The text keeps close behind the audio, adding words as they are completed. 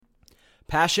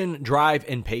Passion, drive,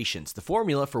 and patience. The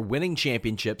formula for winning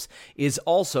championships is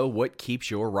also what keeps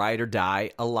your ride or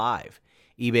die alive.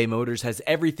 eBay Motors has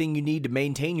everything you need to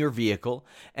maintain your vehicle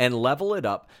and level it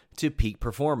up to peak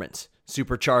performance.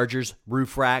 Superchargers,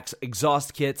 roof racks,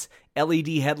 exhaust kits, LED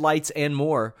headlights, and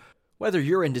more. Whether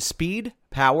you're into speed,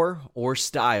 power, or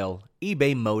style,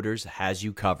 eBay Motors has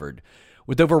you covered.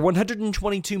 With over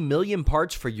 122 million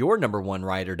parts for your number one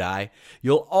ride or die,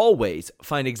 you'll always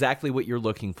find exactly what you're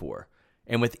looking for.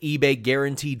 And with eBay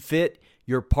Guaranteed Fit,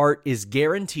 your part is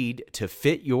guaranteed to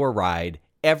fit your ride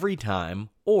every time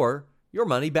or your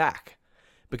money back.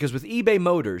 Because with eBay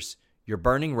Motors, you're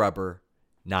burning rubber,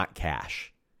 not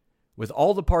cash. With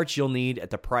all the parts you'll need at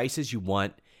the prices you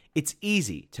want, it's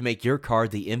easy to make your car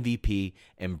the MVP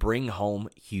and bring home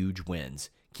huge wins.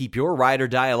 Keep your ride or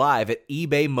die alive at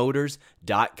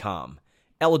ebaymotors.com.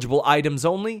 Eligible items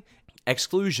only.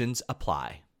 Exclusions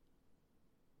apply.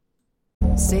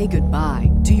 Say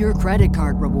goodbye to your credit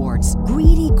card rewards.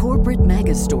 Greedy corporate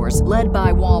mega stores, led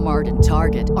by Walmart and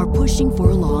Target, are pushing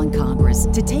for a law in Congress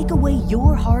to take away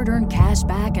your hard-earned cash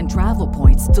back and travel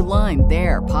points to line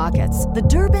their pockets. The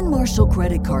Durbin-Marshall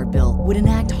credit card bill would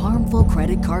enact harmful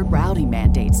credit card routing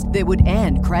mandates that would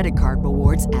end credit card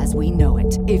rewards as we know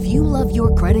it. If you love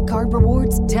your credit card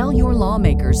rewards, tell your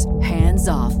lawmakers, hands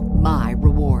off my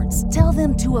rewards. Tell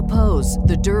them to oppose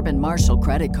the Durbin-Marshall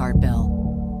credit card bill.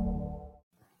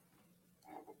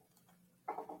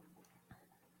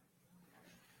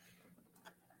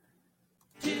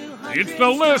 It's The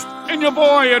List and your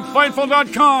boy at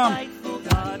Fightful.com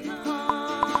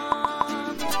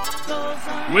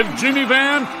with Jimmy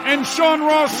Van and Sean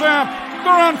Ross Sapp.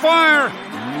 They're on fire.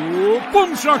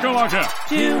 Boom shakalaka.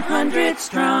 200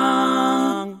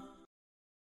 strong.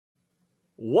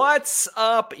 What's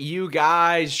up, you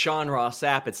guys? Sean Ross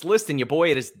Sapp. It's listing your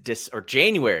boy. It is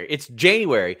January. It's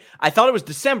January. I thought it was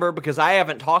December because I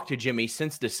haven't talked to Jimmy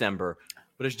since December,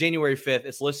 but it's January 5th.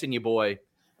 It's listing your boy.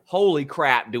 Holy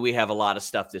crap, do we have a lot of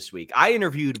stuff this week. I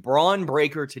interviewed Bron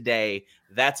Breakker today.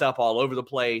 That's up all over the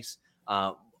place.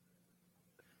 Not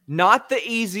the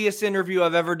easiest interview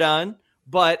I've ever done,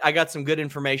 but I got some good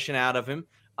information out of him.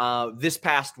 This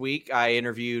past week, I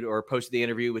interviewed or posted the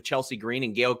interview with Chelsea Green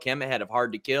and Gail Kim ahead of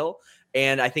Hard to Kill.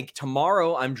 And I think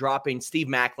tomorrow I'm dropping Steve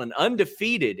Macklin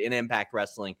undefeated in Impact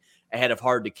Wrestling ahead of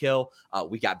Hard to Kill.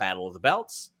 We got Battle of the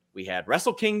Belts. We had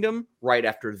Wrestle Kingdom right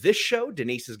after this show.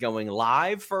 Denise is going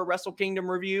live for a Wrestle Kingdom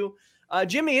review.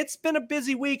 Jimmy, it's been a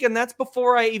busy week, and that's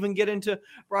before I even get into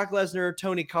Brock Lesnar,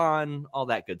 Tony Khan, all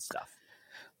that good stuff.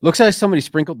 Looks like somebody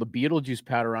sprinkled the Beetlejuice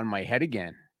powder on my head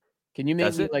again. Can you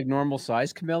make it like normal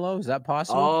size, Camilo? Is that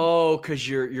possible? Oh, because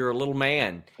you're a little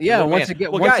man. Yeah, once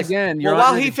again,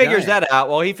 while he figures that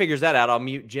out, I'll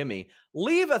mute Jimmy.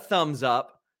 Leave a thumbs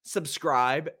up.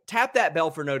 Subscribe, tap that bell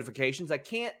for notifications. I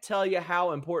can't tell you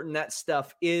how important that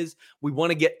stuff is. We want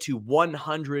to get to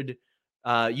 100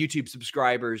 YouTube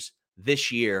subscribers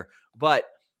this year, but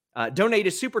donate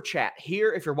a super chat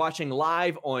here if you're watching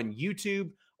live on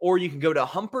YouTube, or you can go to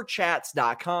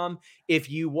humperchats.com. If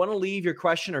you want to leave your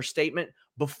question or statement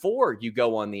before you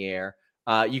go on the air,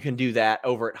 you can do that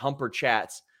over at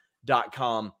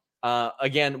humperchats.com.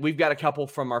 Again, we've got a couple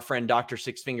from our friend Dr.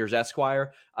 Six Fingers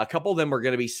Esquire. A couple of them are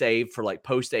going to be saved for like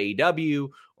post AEW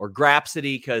or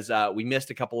Grapsody because we missed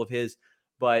a couple of his.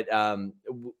 But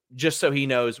just so he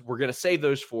knows, we're going to save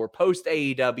those for post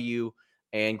AEW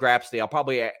and Grapsody. I'll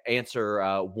probably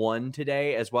answer one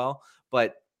today as well.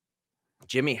 But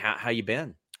Jimmy, how you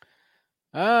been?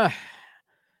 I'm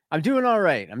doing all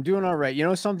right. You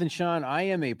know something, Sean? I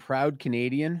am a proud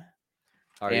Canadian.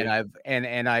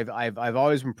 I've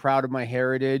always been proud of my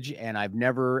heritage, and I've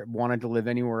never wanted to live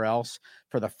anywhere else.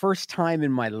 For the first time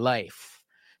in my life,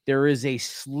 there is a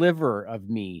sliver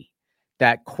of me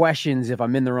that questions if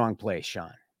I'm in the wrong place,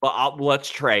 Sean. Well,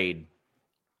 let's trade.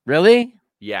 Really?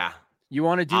 Yeah. You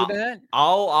want to do that?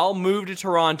 I'll move to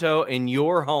Toronto in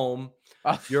your home,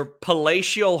 your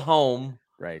palatial home,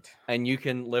 right? And you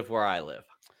can live where I live.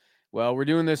 Well, we're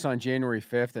doing this on January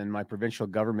 5th, and my provincial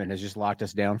government has just locked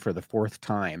us down for the 4th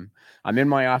time. I'm in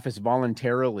my office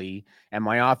voluntarily, and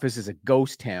my office is a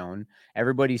ghost town.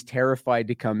 Everybody's terrified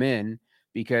to come in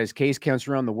because case counts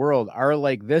around the world are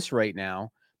like this right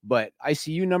now. But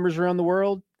ICU numbers around the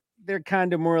world, they're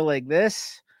kind of more like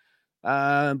this.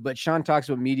 But Sean talks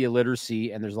about media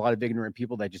literacy, and there's a lot of ignorant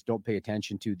people that just don't pay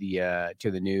attention to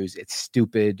the news. It's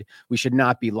stupid. We should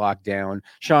not be locked down.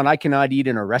 Sean, I cannot eat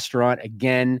in a restaurant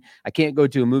again. I can't go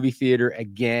to a movie theater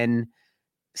again.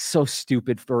 So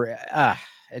stupid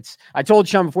I told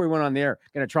Sean before we went on the air,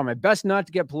 going to try my best not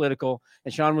to get political.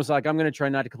 And Sean was like, I'm going to try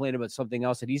not to complain about something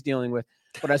else that he's dealing with.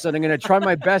 But I said, I'm going to try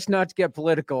my best not to get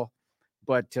political.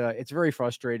 But it's very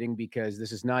frustrating because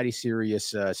this is not a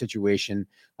serious situation.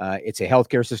 It's a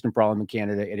healthcare system problem in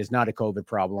Canada. It is not a COVID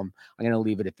problem. I'm going to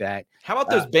leave it at that. How about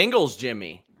those Bengals,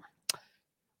 Jimmy?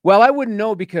 Well, I wouldn't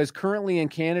know because currently in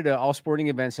Canada, all sporting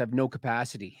events have no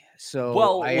capacity.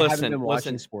 So I haven't been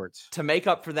watching sports. To make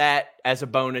up for that, as a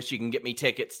bonus, you can get me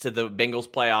tickets to the Bengals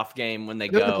playoff game when They're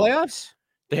go. In the playoffs?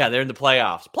 Yeah, they're in the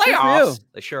playoffs. Playoffs?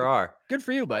 They sure are. Good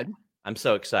for you, bud. I'm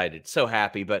so excited, so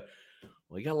happy. But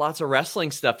we got lots of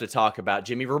wrestling stuff to talk about,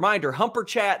 Jimmy. Reminder, Humper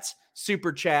Chats,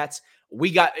 Super Chats.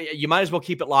 You might as well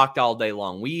keep it locked all day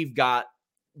long. We've got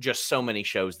just so many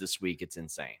shows this week. It's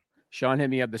insane. Sean hit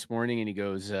me up this morning and he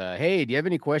goes, hey, do you have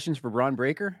any questions for Braun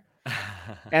Breaker?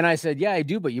 And I said, yeah, I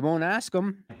do, but you won't ask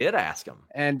him. I did ask him.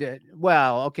 And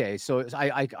well, okay. So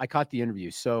I caught the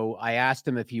interview. So I asked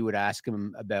him if he would ask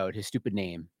him about his stupid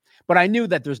name, but I knew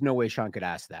that there's no way Sean could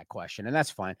ask that question, and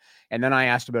that's fine. And then I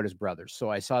asked about his brothers. So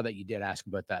I saw that you did ask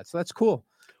about that. So that's cool.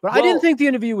 But I didn't think the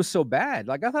interview was so bad.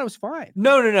 Like, I thought it was fine.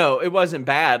 No. It wasn't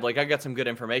bad. Like, I got some good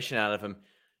information out of him.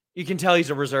 You can tell he's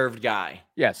a reserved guy.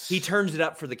 Yes. He turns it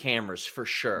up for the cameras for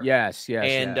sure. Yes.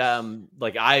 And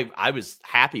I was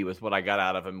happy with what I got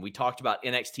out of him. We talked about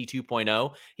NXT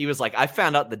 2.0. He was like, I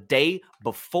found out the day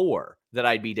before that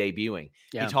I'd be debuting.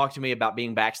 Yeah. He talked to me about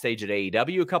being backstage at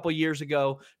AEW a couple years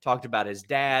ago, talked about his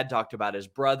dad, talked about his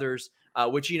brothers,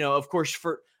 which, of course,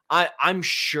 I'm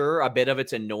sure a bit of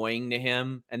it's annoying to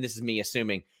him. And this is me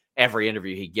assuming every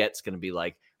interview he gets going to be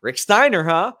like, Rick Steiner,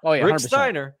 huh? Oh, yeah, Rick 100%.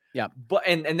 Steiner. Yeah. But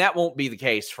and that won't be the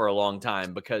case for a long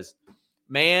time because,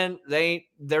 man,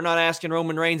 they're not asking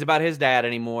Roman Reigns about his dad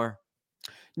anymore.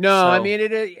 No, I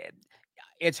mean,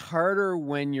 it's harder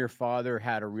when your father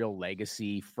had a real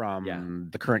legacy from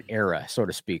the current era, so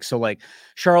to speak. So like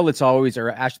Charlotte's always,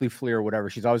 or Ashley Flair or whatever,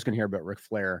 she's always going to hear about Ric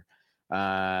Flair.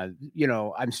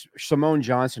 I'm Simone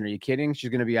Johnson. Are you kidding?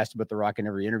 She's going to be asked about The Rock in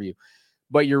every interview.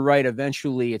 But you're right.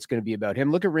 Eventually, it's going to be about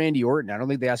him. Look at Randy Orton. I don't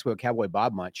think they ask about Cowboy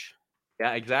Bob much.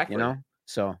 Yeah, exactly.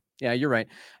 So yeah, you're right.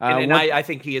 I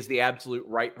think he is the absolute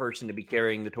right person to be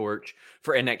carrying the torch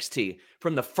for NXT.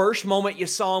 From the first moment you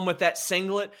saw him with that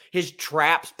singlet, his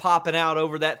traps popping out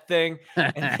over that thing,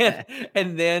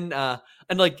 and then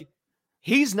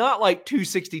he's not like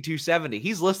 260, 270.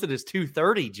 He's listed as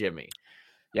 230, Jimmy.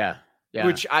 Yeah.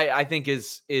 Which I think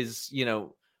is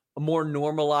more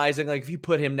normalizing. Like if you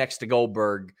put him next to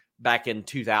Goldberg back in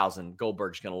 2000,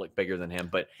 Goldberg's going to look bigger than him,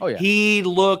 but he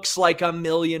looks like $1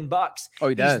 million. Oh,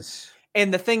 he does.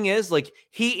 And the thing is, like,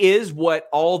 he is what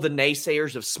all the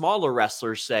naysayers of smaller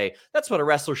wrestlers say. That's what a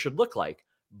wrestler should look like.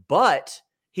 But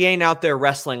he ain't out there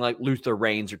wrestling like Luther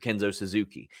Reigns or Kenzo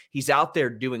Suzuki. He's out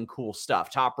there doing cool stuff.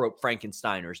 Top rope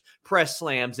Frankensteiners, press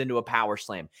slams into a power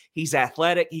slam. He's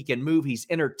athletic. He can move. He's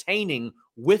entertaining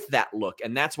with that look.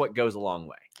 And that's what goes a long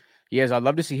way. Yes, I'd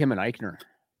love to see him and Eichner.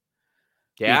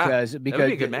 Yeah, because that would be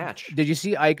a good match. Did you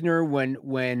see Eichner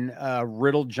when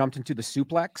Riddle jumped into the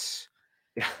suplex?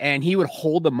 Yeah. And he would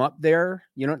hold them up there?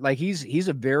 Like he's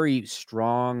a very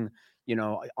strong,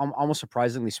 almost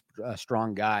surprisingly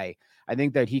strong guy. I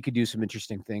think that he could do some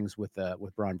interesting things with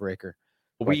Braun Breaker.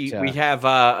 We have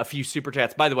a few super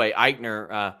chats. By the way,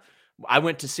 Eichner, I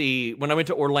went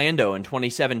to Orlando in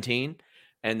 2017,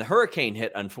 and the hurricane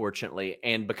hit, unfortunately.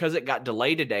 And because it got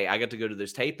delayed today, I got to go to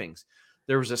those tapings.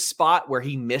 There was a spot where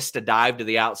he missed a dive to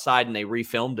the outside, and they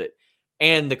refilmed it.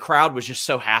 And the crowd was just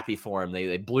so happy for him.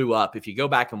 They blew up. If you go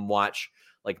back and watch,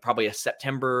 like probably a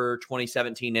September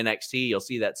 2017 NXT, you'll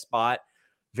see that spot.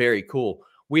 Very cool.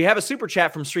 We have a super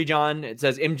chat from Sri John. It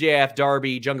says, MJF,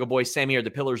 Darby, Jungle Boy, Sammy are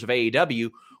the pillars of AEW.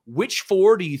 Which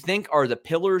four do you think are the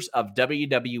pillars of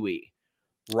WWE?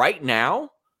 Right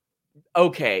now?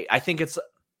 Okay, I think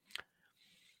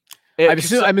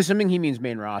I'm assuming he means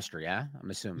main roster, yeah?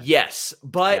 I'm assuming. Yes,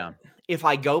 but if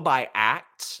I go by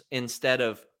acts instead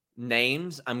of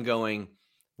names, I'm going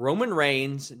Roman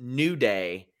Reigns, New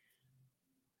Day,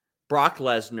 Brock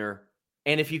Lesnar,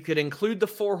 and if you could include the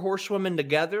four horsewomen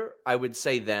together, I would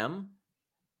say them.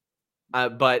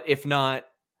 But if not,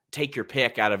 take your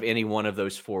pick out of any one of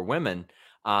those four women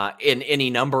in any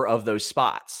number of those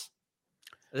spots.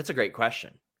 That's a great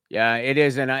question. Yeah, it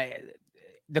is. And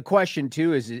the question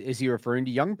too is he referring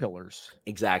to young pillars?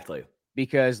 Exactly.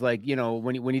 Because when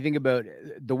you think about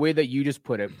the way that you just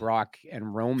put it, Brock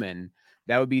and Roman,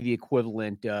 that would be the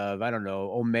equivalent of, I don't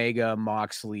know, Omega,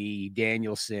 Moxley,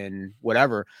 Danielson,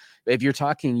 whatever. If you're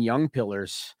talking young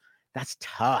pillars, that's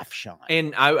tough, Sean.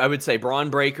 And I would say Braun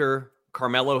Breaker,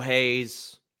 Carmelo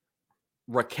Hayes,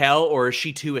 Raquel, or is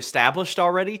she too established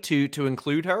already to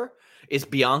include her? Is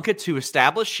Bianca too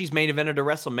established? She's main evented a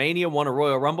WrestleMania, won a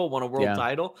Royal Rumble, won a world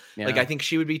title. Yeah. Like, I think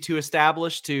she would be too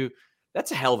established to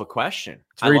That's a hell of a question.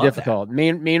 It's very difficult.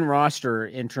 Main roster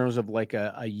in terms of like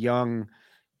a young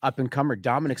up and comer.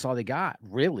 Dominic's all they got,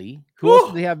 really. Who else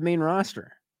do they have main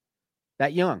roster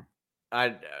that young?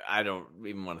 I don't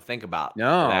even want to think about.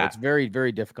 No, that. It's very,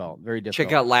 very difficult. Very difficult.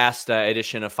 Check out last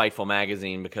edition of Fightful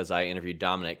magazine because I interviewed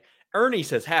Dominic. Ernie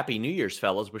says, "Happy New Year's,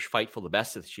 fellas. Wish Fightful the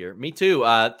best this year." Me too.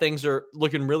 Things are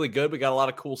looking really good. We got a lot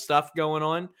of cool stuff going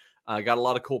on. Got a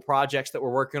lot of cool projects that we're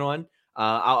working on.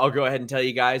 I'll go ahead and tell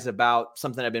you guys about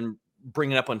something I've been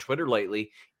bringing up on Twitter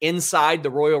lately. Inside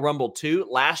the Royal Rumble 2.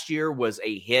 Last year was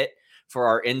a hit for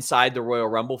our Inside the Royal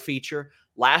Rumble feature.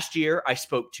 Last year, I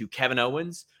spoke to Kevin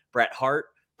Owens, Bret Hart,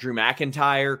 Drew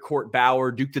McIntyre, Court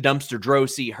Bauer, Duke the Dumpster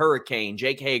Droese, Hurricane,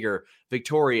 Jake Hager,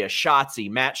 Victoria, Shotzi,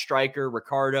 Matt Stryker,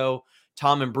 Ricardo,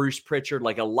 Tom and Bruce Pritchard,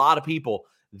 like a lot of people.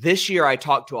 This year, I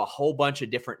talked to a whole bunch of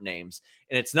different names,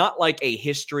 and it's not like a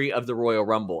history of the Royal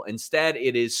Rumble. Instead,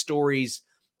 it is stories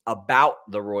about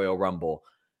the Royal Rumble,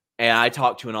 and I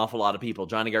talked to an awful lot of people.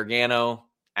 Johnny Gargano,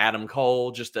 Adam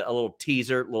Cole, just a little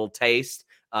teaser, little taste.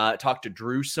 Talked to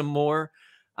Drew some more.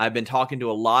 I've been talking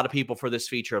to a lot of people for this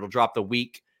feature. It'll drop the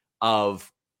week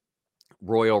of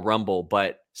Royal Rumble,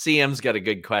 but CM's got a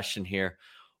good question here.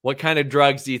 What kind of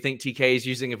drugs do you think TK is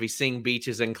using if he's seeing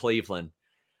beaches in Cleveland?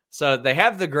 So they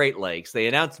have the Great Lakes. They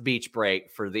announced Beach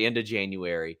Break for the end of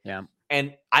January. Yeah.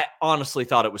 And I honestly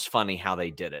thought it was funny how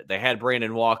they did it. They had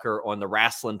Brandon Walker on the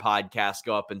Wrestling Podcast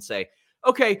go up and say,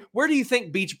 okay, where do you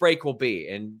think Beach Break will be?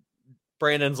 And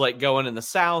Brandon's like going in the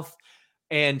South.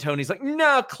 And Tony's like,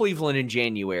 no, Cleveland in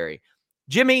January.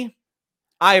 Jimmy,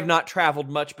 I have not traveled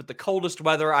much, but the coldest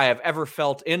weather I have ever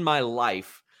felt in my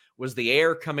life was the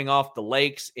air coming off the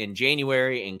lakes in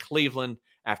January in Cleveland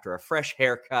after a fresh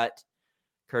haircut,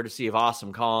 courtesy of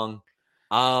Awesome Kong.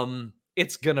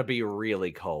 It's going to be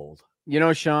really cold. You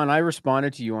know, Sean, I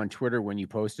responded to you on Twitter when you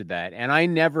posted that, and I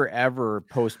never, ever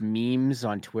post memes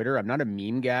on Twitter. I'm not a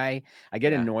meme guy. I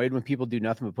get annoyed when people do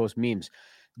nothing but post memes.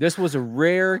 This was a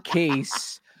rare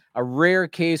case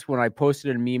when I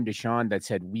posted a meme to Sean that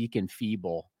said weak and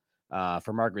feeble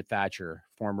for Margaret Thatcher,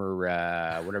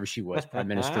 former whatever she was, Prime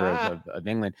Minister of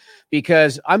England,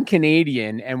 because I'm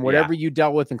Canadian and whatever you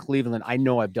dealt with in Cleveland, I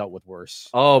know I've dealt with worse.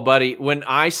 Oh, buddy, when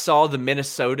I saw the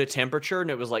Minnesota temperature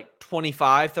and it was like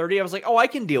 25, 30, I was like, oh, I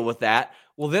can deal with that.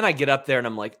 Well, then I get up there and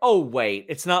I'm like, oh, wait,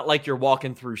 it's not like you're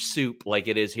walking through soup like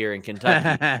it is here in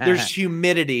Kentucky. There's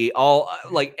humidity all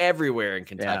like everywhere in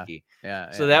Kentucky.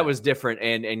 So that was different.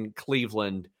 And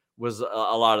Cleveland was a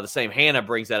lot of the same. Hannah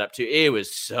brings that up too. It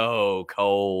was so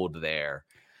cold there.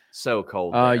 So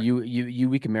cold. You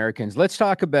weak Americans. Let's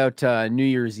talk about New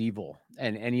Year's Evil.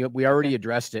 And we already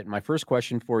addressed it. My first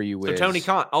question for you is Tony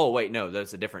Khan. Oh, wait, no,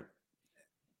 that's a different.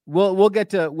 We'll get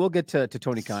to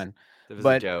Tony Khan. That was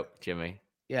a joke, Jimmy.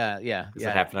 Yeah. Does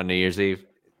that happen on New Year's Eve?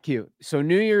 Cute. So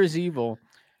New Year's Evil,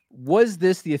 was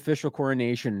this the official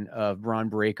coronation of Bron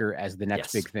Breakker as the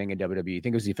next big thing in WWE? You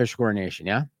think it was the official coronation?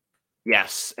 Yeah.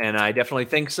 Yes, and I definitely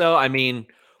think so. I mean,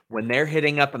 when they're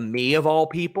hitting up me of all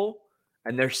people,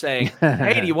 and they're saying,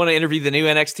 "Hey, do you want to interview the new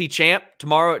NXT champ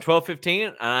tomorrow at 12:15?"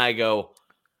 And I go,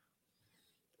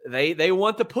 "They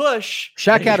want the push."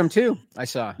 Shaq had him too. I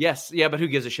saw. Yes, yeah, but who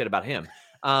gives a shit about him?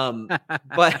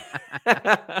 But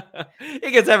he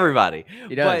gets everybody.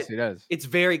 He does. It's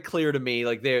very clear to me,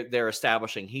 like they're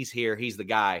establishing he's here, he's the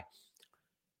guy.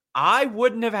 I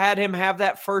wouldn't have had him have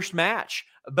that first match,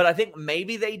 but I think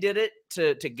maybe they did it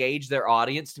to gauge their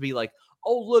audience, to be like,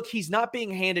 oh, look, he's not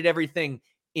being handed everything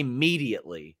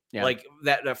immediately. Yeah. Like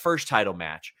that first title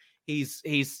match.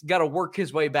 He's got to work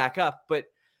his way back up. But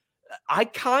I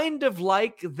kind of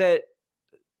like that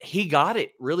he got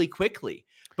it really quickly,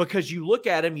 because you look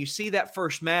at him, you see that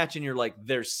first match, and you're like,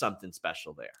 there's something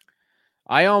special there.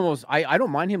 I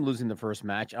don't mind him losing the first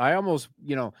match. I almost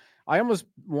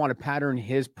want to pattern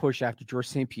his push after George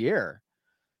St. Pierre.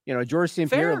 You know, George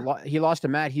St. Pierre, he lost to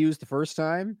Matt Hughes the first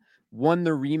time, won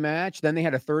the rematch. Then they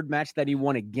had a third match that he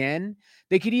won again.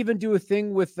 They could even do a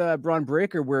thing with Bron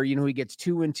Breakker where, you know, he gets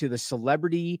too into the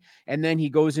celebrity and then he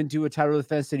goes into a title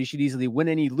defense that he should easily win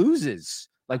and he loses,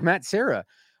 like Matt Serra.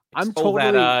 I'm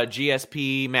totally that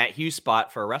GSP Matt Hughes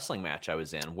spot for a wrestling match I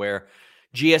was in, where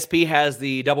GSP has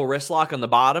the double wrist lock on the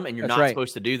bottom, and you're not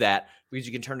supposed to do that because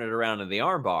you can turn it around in the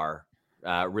armbar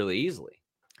really easily.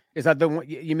 Is that the one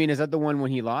you mean? Is that the one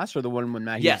when he lost, or the one when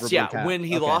Matt Hughes? Yes, yeah. When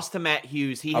he lost to Matt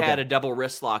Hughes, he had a double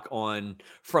wrist lock on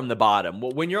from the bottom.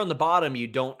 Well, when you're on the bottom, you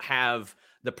don't have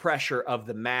the pressure of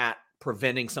the mat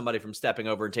preventing somebody from stepping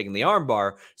over and taking the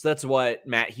armbar. So that's what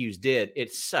Matt Hughes did.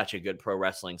 It's such a good pro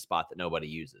wrestling spot that nobody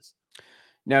uses.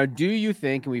 Now, do you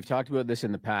think, and we've talked about this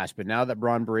in the past, but now that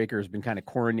Bron Breakker has been kind of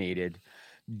coronated,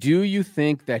 Do you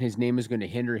think that his name is going to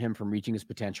hinder him from reaching his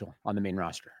potential on the main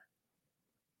roster?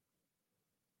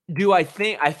 I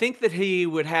think that he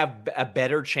would have a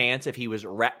better chance if he was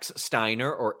Rex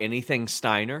Steiner or anything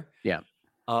Steiner. Yeah.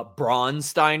 Braun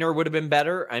Steiner would have been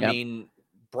better. I Yep. mean,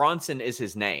 Bronson is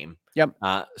his name. Yep.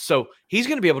 So he's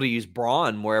going to be able to use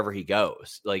Braun wherever he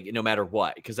goes, like no matter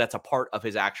what, because that's a part of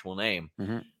his actual name.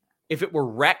 Mm-hmm. If it were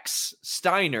Rex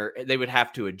Steiner, they would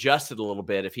have to adjust it a little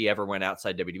bit if he ever went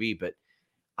outside WWE. But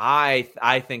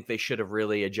I think they should have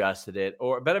really adjusted it.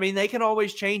 But I mean, they can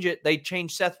always change it. They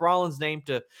changed Seth Rollins' name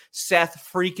to Seth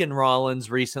freaking Rollins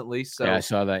recently. So yeah, I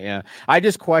saw that. Yeah, I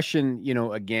just question,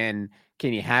 again,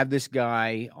 can you have this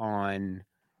guy on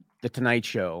the Tonight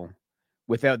Show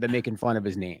without them making fun of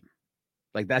his name?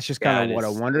 Like, that's just kind of what I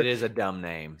wonder. It is a dumb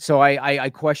name. So I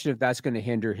question if that's going to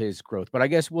hinder his growth, but I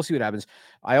guess we'll see what happens.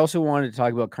 I also wanted to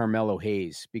talk about Carmelo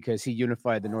Hayes because he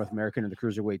unified the North American and the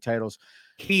Cruiserweight titles.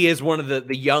 He is one of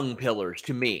the young pillars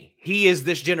to me. He is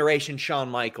this generation Shawn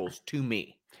Michaels to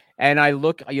me. And I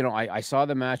look, I saw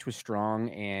the match was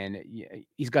strong, and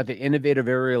he's got the innovative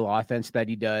aerial offense that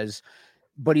he does,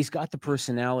 but he's got the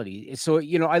personality. So,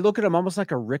 I look at him almost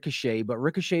like a Ricochet, but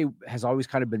Ricochet has always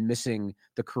kind of been missing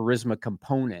the charisma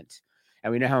component.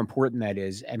 And we know how important that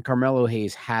is. And Carmelo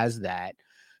Hayes has that.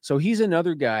 So he's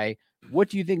another guy. What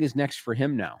do you think is next for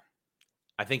him now?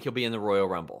 I think he'll be in the Royal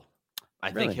Rumble.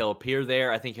 I think he'll appear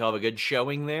there. I think he'll have a good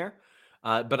showing there.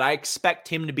 But I expect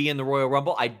him to be in the Royal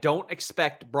Rumble. I don't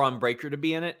expect Braun Breaker to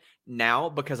be in it now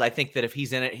because I think that if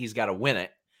he's in it, he's got to win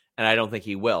it. And I don't think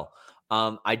he will.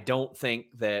 I don't think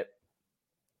that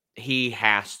he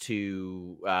has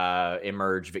to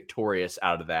emerge victorious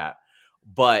out of that.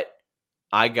 But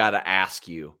I got to ask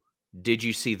you, did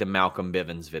you see the Malcolm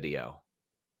Bivens video?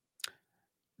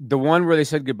 The one where they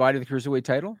said goodbye to the Cruiserweight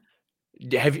title?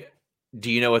 Do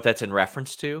you know what that's in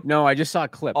reference to? No, I just saw a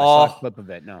clip. I saw a clip of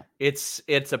it. No. It's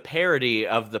a parody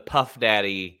of the Puff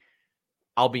Daddy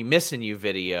I'll Be Missing You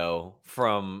video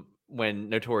from when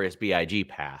Notorious B.I.G.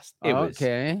 passed. It was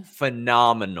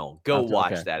phenomenal. Go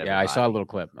watch that, everybody. Yeah, I saw a little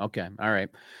clip. Okay. All right.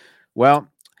 Well,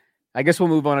 I guess we'll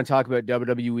move on and talk about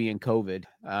WWE and COVID.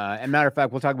 And matter of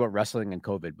fact, we'll talk about wrestling and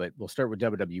COVID, but we'll start with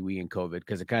WWE and COVID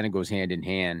because it kind of goes hand in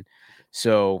hand.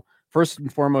 So first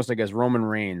and foremost, I guess Roman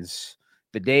Reigns,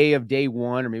 the day of day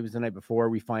one, or maybe it was the night before,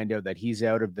 we find out that he's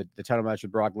out of the title match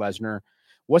with Brock Lesnar.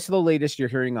 What's the latest you're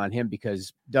hearing on him?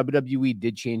 Because WWE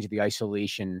did change the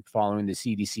isolation following the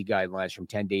CDC guidelines from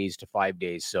 10 days to 5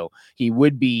 days. So he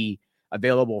would be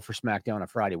available for SmackDown on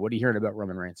Friday. What are you hearing about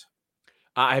Roman Reigns?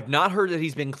 I have not heard that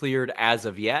he's been cleared as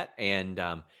of yet. And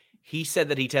he said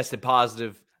that he tested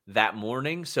positive that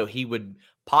morning. So he would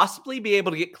possibly be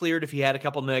able to get cleared if he had a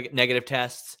couple negative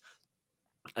tests.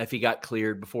 If he got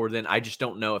cleared before then, I just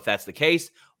don't know if that's the case,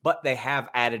 but they have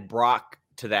added Brock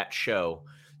to that show.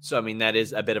 So, I mean, that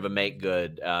is a bit of a make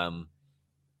good.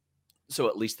 So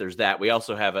at least there's that. We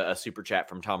also have a super chat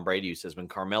from Tom Brady who says when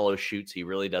Carmelo shoots, he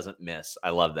really doesn't miss. I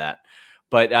love that.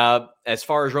 But as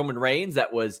far as Roman Reigns,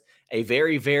 that was a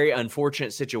very, very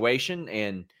unfortunate situation.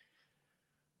 And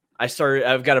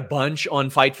I've got a bunch on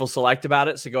Fightful Select about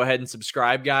it, so go ahead and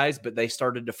subscribe, guys. But they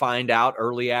started to find out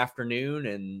early afternoon,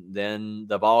 and then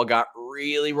the ball got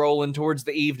really rolling towards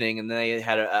the evening, and they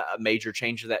had a major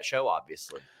change to that show,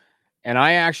 obviously. And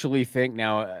I actually think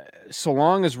now, so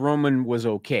long as Roman was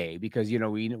okay, because, we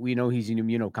know he's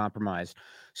immunocompromised,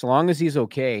 so long as he's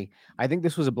okay, I think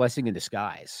this was a blessing in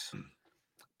disguise.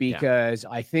 Because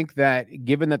I think that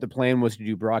given that the plan was to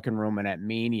do Brock and Roman at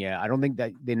Mania, I don't think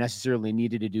that they necessarily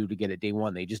needed to get it day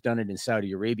one. They just done it in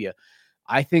Saudi Arabia.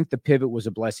 I think the pivot was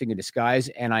a blessing in disguise.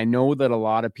 And I know that a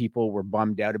lot of people were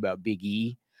bummed out about Big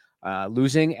E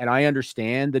losing. And I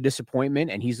understand the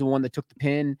disappointment. And he's the one that took the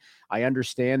pin. I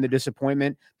understand the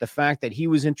disappointment. The fact that he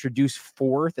was introduced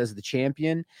fourth as the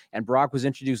champion and Brock was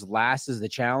introduced last as the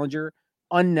challenger,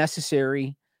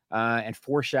 unnecessary. And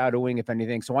foreshadowing, if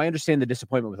anything. So I understand the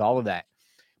disappointment with all of that.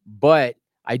 But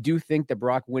I do think that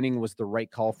Brock winning was the right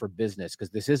call for business because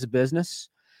this is a business.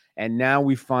 And now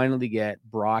we finally get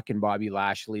Brock and Bobby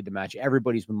Lashley, the match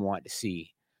everybody's been wanting to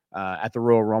see at the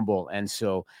Royal Rumble. And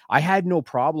so I had no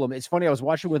problem. It's funny, I was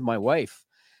watching with my wife.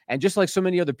 And just like so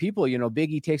many other people,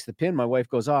 Big E takes the pin. My wife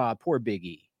goes, poor Big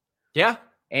E. Yeah.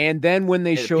 And then when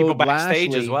they showed people backstage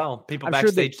Lashley, as well. People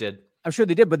backstage did. I'm sure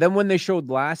they did. But then when they showed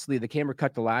Lashley, the camera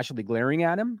cut to Lashley glaring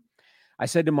at him. I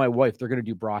said to my wife, they're going to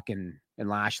do Brock and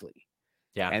Lashley.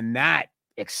 Yeah. And that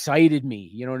excited me.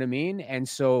 You know what I mean? And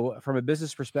so from a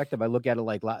business perspective, I look at it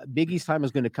like Big E's time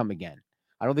is going to come again.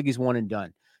 I don't think he's one and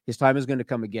done. His time is going to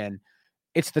come again.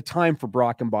 It's the time for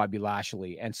Brock and Bobby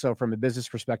Lashley. And so from a business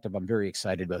perspective, I'm very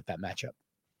excited about that matchup.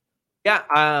 Yeah.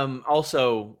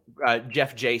 Also,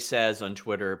 Jeff J says on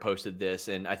Twitter posted this,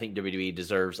 and I think WWE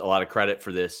deserves a lot of credit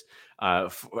for this.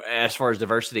 As far as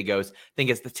diversity goes, I think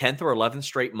it's the 10th or 11th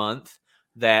straight month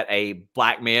that a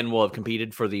black man will have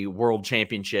competed for the world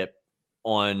championship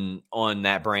on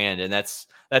that brand, and that's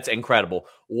incredible.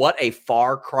 What a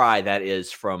far cry that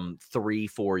is from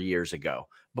 3-4 years ago,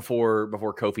 before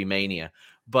Kofi Mania.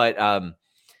 But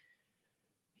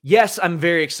yes, I'm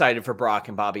very excited for Brock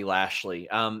and Bobby Lashley.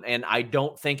 And I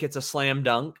don't think it's a slam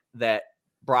dunk that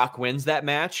Brock wins that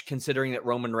match, considering that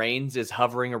Roman Reigns is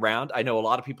hovering around. I know a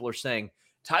lot of people are saying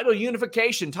title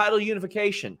unification.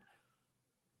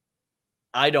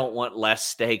 I don't want less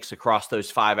stakes across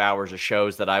those 5 hours of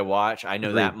shows that I watch. I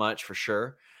know that much for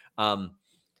sure.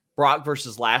 Brock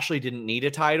versus Lashley didn't need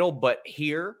a title, but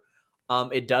here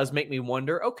it does make me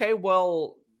wonder, okay,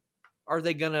 well, are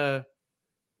they going to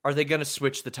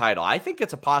switch the title? I think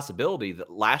it's a possibility that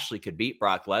Lashley could beat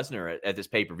Brock Lesnar at this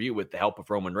pay-per-view with the help of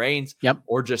Roman Reigns,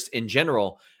 or just in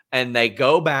general, and they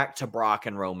go back to Brock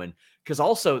and Roman, because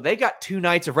also they got 2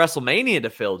 nights of WrestleMania to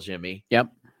fill, Jimmy.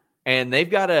 And they've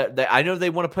got I know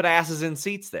they want to put asses in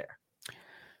seats there.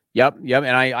 Yep. And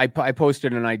I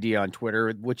posted an idea on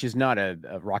Twitter, which is not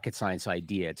a rocket science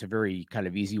idea. It's a very kind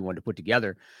of easy one to put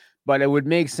together, but it would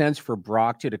make sense for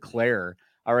Brock to declare,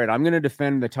 all right, I'm going to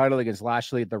defend the title against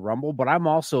Lashley at the Rumble, but I'm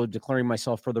also declaring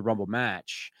myself for the Rumble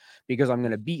match because I'm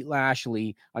going to beat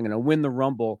Lashley. I'm going to win the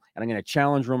Rumble, and I'm going to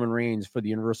challenge Roman Reigns for the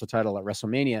Universal title at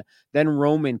WrestleMania. Then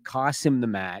Roman costs him the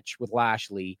match with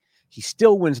Lashley. He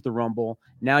still wins the Rumble.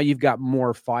 Now you've got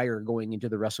more fire going into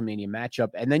the WrestleMania matchup.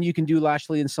 And then you can do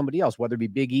Lashley and somebody else, whether it be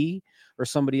Big E or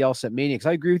somebody else at Mania. Because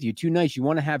I agree with you. 2 nights, you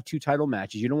want to have 2 title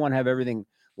matches. You don't want to have everything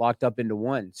locked up into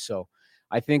one. So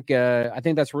I think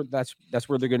that's where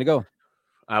they're going to go.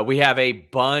 We have a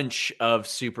bunch of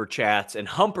super chats and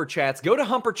humper chats. Go to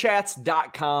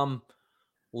humperchats.com.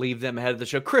 Leave them ahead of the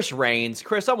show. Chris Reigns.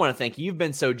 Chris, I want to thank you. You've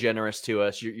been so generous to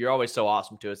us. You're always so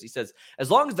awesome to us. He says, as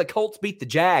long as the Colts beat the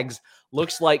Jags,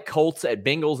 looks like Colts at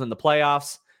Bengals in the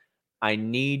playoffs. I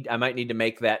might need to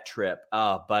make that trip.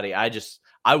 Oh, buddy,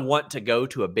 I want to go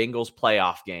to a Bengals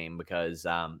playoff game because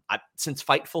since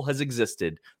Fightful has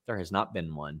existed, there has not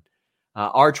been one.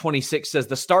 R26 says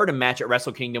the Stardom match at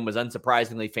Wrestle Kingdom was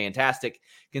unsurprisingly fantastic.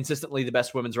 Consistently the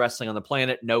best women's wrestling on the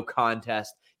planet. No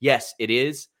contest. Yes, it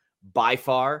is. By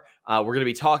far. We're going to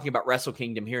be talking about Wrestle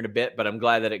Kingdom here in a bit, but I'm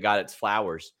glad that it got its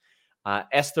flowers.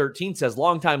 S13 says,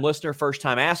 longtime listener,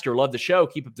 first-time asker, love the show.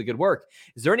 Keep up the good work.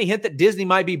 Is there any hint that Disney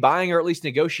might be buying or at least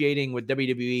negotiating with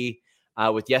WWE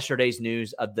with yesterday's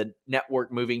news of the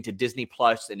network moving to Disney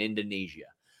Plus in Indonesia?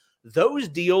 Those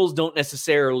deals don't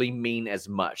necessarily mean as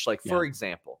much. Like, for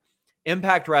example,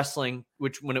 Impact Wrestling,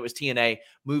 which when it was TNA,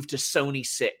 moved to Sony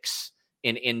 6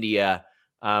 in India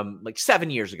like 7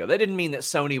 years ago. That didn't mean that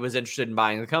Sony was interested in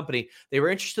buying the company. They were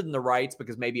interested in the rights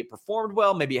because maybe it performed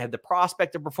well. Maybe it had the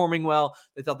prospect of performing well.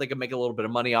 They thought they could make a little bit of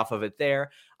money off of it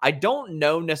there. I don't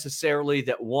know necessarily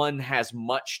that one has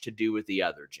much to do with the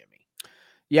other, Jimmy.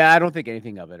 Yeah, I don't think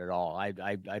anything of it at all. I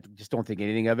just don't think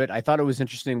anything of it. I thought it was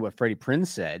interesting what Freddie Prinze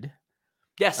said.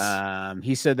 Yes.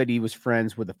 He said that he was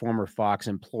friends with a former Fox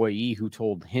employee who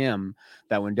told him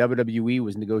that when WWE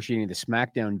was negotiating the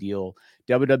SmackDown deal,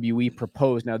 WWE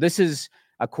proposed. Now, this is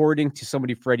according to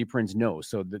somebody Freddie Prinze knows.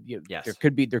 So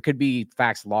there could be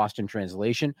facts lost in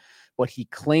translation, but he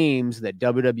claims that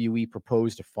WWE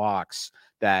proposed to Fox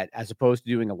that as opposed to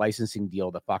doing a licensing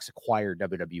deal, that Fox acquired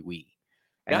WWE.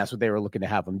 And that's what they were looking to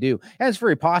have them do. And it's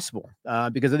very possible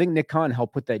because I think Nick Khan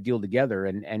helped put that deal together,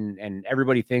 and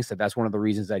everybody thinks that that's one of the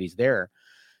reasons that he's there.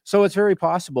 So it's very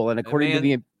possible. And according to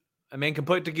a man can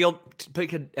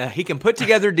he can put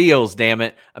together deals. Damn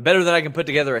it! Better than I can put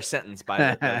together a sentence by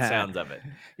the sounds of it.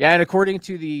 Yeah, and according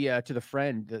to the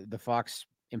friend, the Fox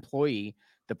employee,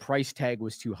 the price tag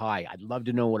was too high. I'd love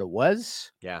to know what it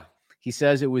was. Yeah, he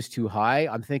says it was too high.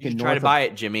 I'm thinking try to buy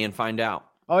it, Jimmy, and find out.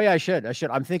 Oh yeah, I should.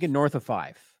 I'm thinking north of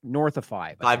 5.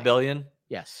 $5 billion.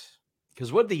 Yes.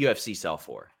 Because what did the UFC sell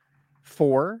for?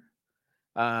 4.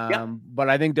 But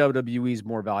I think WWE is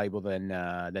more valuable than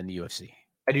the UFC.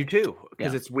 I do too,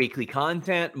 because it's weekly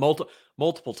content,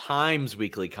 multiple times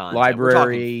weekly content. Library,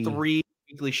 we're talking 3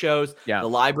 weekly shows. Yeah. The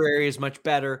library is much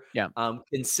better. Yeah.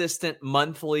 Consistent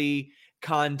monthly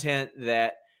content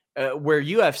that. Where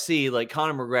UFC, like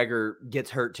Conor McGregor gets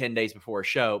hurt 10 days before a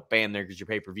show, bam, there goes your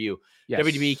pay-per-view. Yes.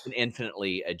 WWE can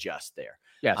infinitely adjust there.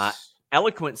 Yes.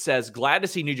 Eloquent says, glad to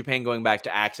see New Japan going back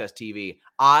to Access TV.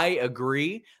 I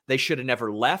agree. They should have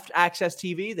never left Access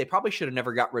TV. They probably should have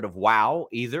never got rid of WOW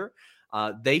either.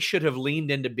 They should have leaned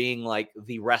into being like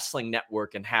the wrestling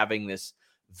network and having this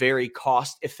very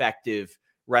cost-effective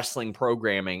wrestling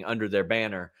programming under their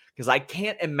banner, because I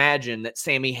can't imagine that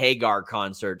Sammy Hagar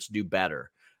concerts do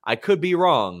better. I could be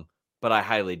wrong, but I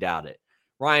highly doubt it.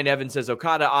 Ryan Evans says,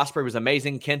 Okada Ospreay was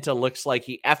amazing. Kenta looks like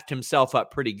he effed himself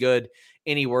up pretty good.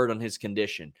 Any word on his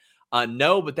condition?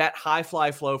 No, but that high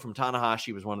fly flow from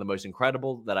Tanahashi was one of the most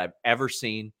incredible that I've ever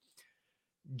seen.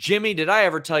 Jimmy, did I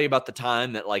ever tell you about the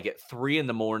time that like at 3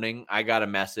 a.m, I got a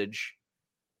message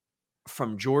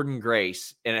from Jordan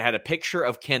Grace and it had a picture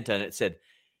of Kenta and it said,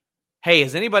 hey,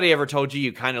 has anybody ever told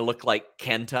you kind of look like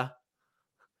Kenta?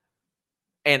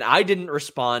 And I didn't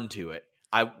respond to it.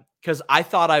 Because I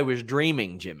thought I was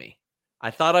dreaming, Jimmy. I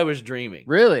thought I was dreaming.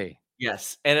 Really?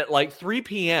 Yes. And at like 3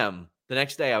 p.m. the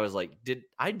next day, I was like, did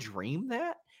I dream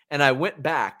that? And I went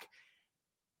back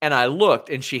and I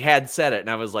looked and she had said it. And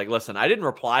I was like, listen, I didn't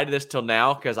reply to this till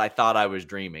now because I thought I was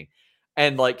dreaming.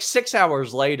 And like 6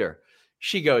 hours later,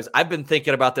 she goes, I've been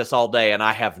thinking about this all day and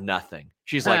I have nothing.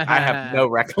 She's like, I have no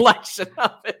recollection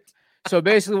of it. So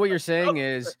basically what you're saying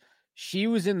is she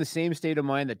was in the same state of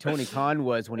mind that Tony Khan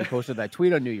was when he posted that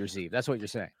tweet on New Year's Eve. That's what you're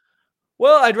saying.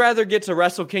 Well, I'd rather get to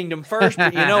Wrestle Kingdom first,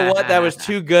 but you know what? That was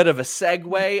too good of a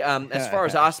segue. As far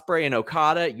as Ospreay and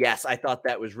Okada, yes, I thought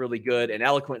that was really good. And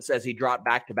Eloquent says he dropped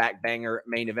back-to-back banger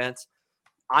main events.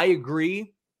 I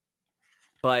agree,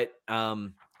 but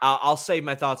I'll save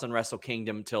my thoughts on Wrestle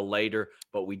Kingdom till later,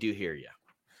 but we do hear you.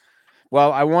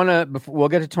 Well, I want to. We'll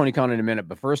get to Tony Khan in a minute,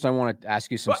 but first I want to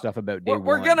ask you some stuff about day one.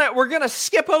 We're gonna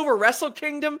skip over Wrestle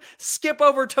Kingdom, skip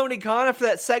over Tony Khan after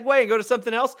that segue, and go to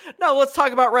something else. No, let's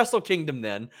talk about Wrestle Kingdom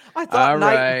then. I thought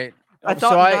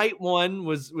night one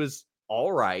was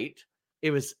all right.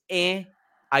 It was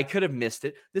I could have missed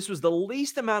it. This was the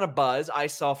least amount of buzz I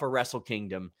saw for Wrestle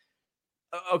Kingdom.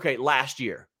 Okay, last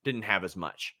year didn't have as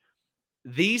much.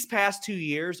 These past 2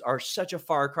 years are such a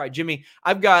far cry. Jimmy,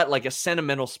 I've got like a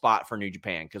sentimental spot for New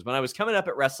Japan because when I was coming up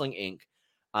at Wrestling Inc.,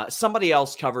 somebody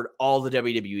else covered all the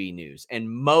WWE news and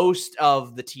most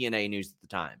of the TNA news at the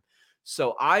time.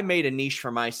 So I made a niche for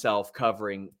myself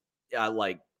covering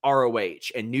like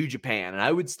ROH and New Japan. And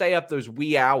I would stay up those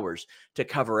wee hours to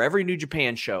cover every New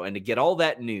Japan show and to get all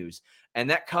that news.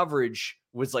 And that coverage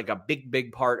was like a big,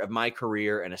 big part of my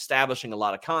career and establishing a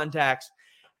lot of contacts.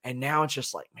 And now it's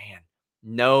just like, man,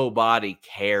 nobody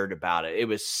cared about it. It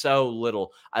was so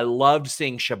little. I loved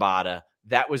seeing Shibata.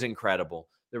 That was incredible.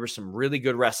 There was some really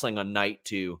good wrestling on night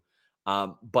 2.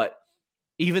 But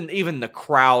even the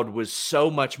crowd was so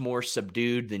much more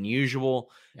subdued than usual.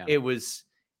 Yeah.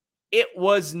 It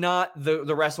was not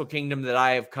the Wrestle Kingdom that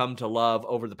I have come to love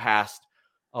over the past,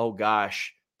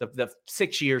 the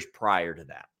 6 years prior to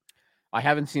that. I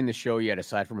haven't seen the show yet,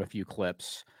 aside from a few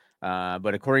clips.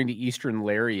 But according to Eastern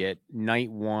Lariat, night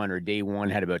 1 or day 1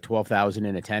 had about 12,000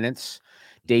 in attendance.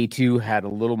 Day 2 had a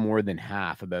little more than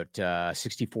half, about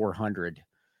 6,400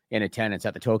 in attendance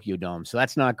at the Tokyo Dome. So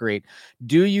that's not great.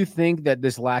 Do you think that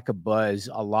this lack of buzz,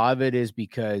 a lot of it is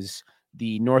because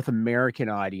the North American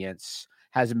audience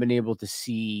hasn't been able to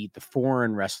see the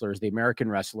foreign wrestlers, the American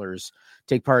wrestlers,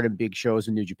 take part in big shows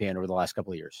in New Japan over the last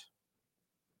couple of years?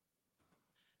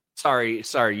 Sorry,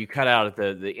 you cut out at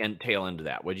the tail end of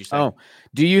that. What'd you say? Oh,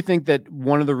 do you think that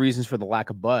one of the reasons for the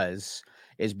lack of buzz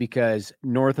is because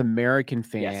North American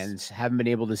fans haven't been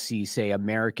able to see, say,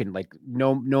 American, like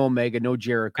no Omega, no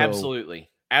Jericho?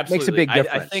 Absolutely. Makes a big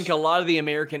difference. I think a lot of the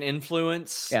American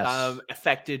influence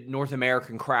affected North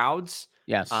American crowds.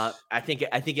 Yes. I think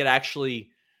it actually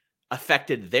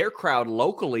affected their crowd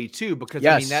locally too, because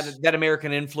I mean that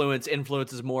American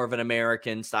influences more of an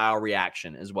American style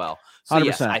reaction as well. So 100%.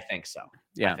 Yes, I think so.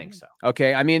 Yeah, I think so.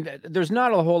 Okay. I mean, there's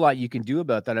not a whole lot you can do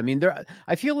about that. I mean,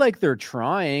 I feel like they're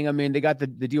trying. I mean, they got the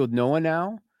deal with Noah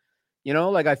now. You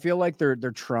know, like I feel like they're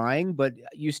trying, but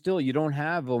you don't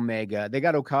have Omega. They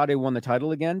got Okada won the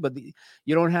title again, but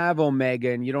you don't have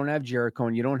Omega and you don't have Jericho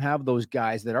and you don't have those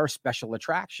guys that are special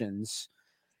attractions.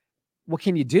 What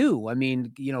can you do? I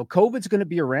mean, you know, COVID's going to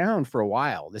be around for a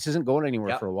while. This isn't going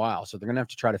anywhere for a while, so they're going to have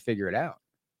to try to figure it out.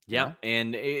 Yeah,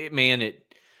 and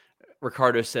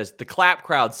Ricardo says the clap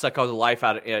crowd suck all the life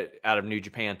out of New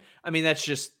Japan. I mean, that's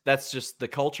just the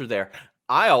culture there.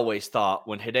 I always thought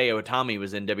when Hideo Itami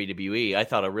was in WWE, I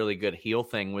thought a really good heel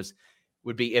thing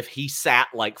would be if he sat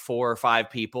like 4 or 5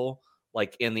 people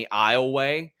like in the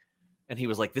aisleway. And he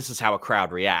was like, this is how a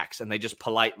crowd reacts. And they just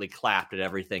politely clapped at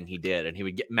everything he did. And he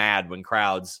would get mad when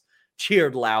crowds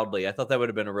cheered loudly. I thought that would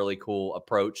have been a really cool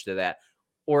approach to that.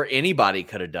 Or anybody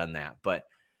could have done that. But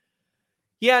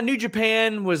yeah, New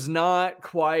Japan was not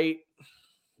quite,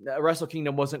 Wrestle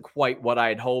Kingdom wasn't quite what I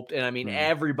had hoped. And I mean,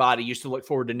 everybody used to look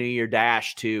forward to New Year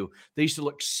Dash too. They used to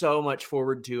look so much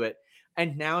forward to it.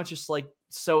 And now it's just like,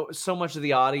 so much of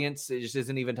the audience just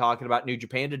isn't even talking about New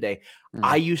Japan today. Mhm.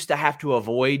 I used to have to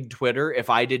avoid Twitter if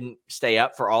I didn't stay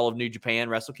up for all of New Japan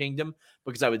Wrestle Kingdom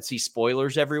because I would see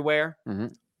spoilers everywhere.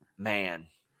 Mhm. Man.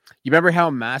 You remember how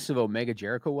massive Omega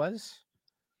Jericho was?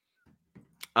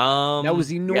 That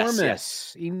was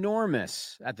enormous,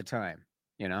 enormous at the time,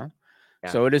 you know? Yeah.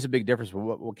 So it is a big difference.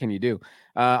 What can you do?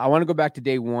 I want to go back to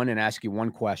day one and ask you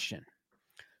one question.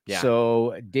 Yeah.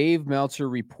 So Dave Meltzer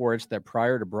reports that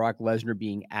prior to Brock Lesnar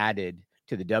being added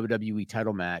to the WWE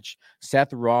title match,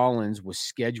 Seth Rollins was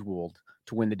scheduled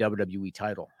to win the WWE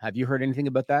title. Have you heard anything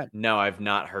about that? No, I've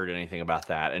not heard anything about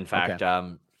that. In fact,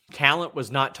 talent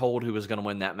was not told who was going to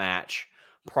win that match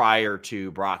prior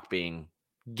to Brock being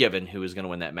given who was going to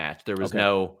win that match. There was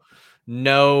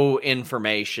no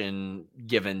information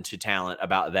given to talent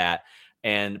about that.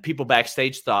 And people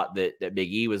backstage thought that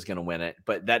Big E was going to win it,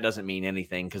 but that doesn't mean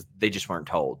anything because they just weren't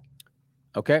told.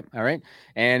 Okay. All right.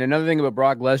 And another thing about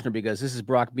Brock Lesnar, because this is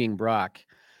Brock being Brock.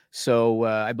 So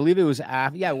I believe it was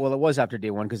after, it was after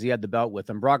day one because he had the belt with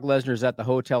him. Brock Lesnar's at the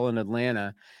hotel in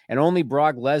Atlanta, and only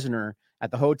Brock Lesnar at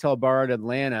the hotel bar in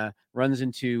Atlanta runs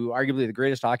into arguably the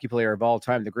greatest hockey player of all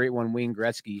time, the great one, Wayne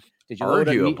Gretzky. Did you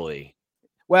arguably?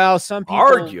 Well, some people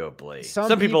arguably.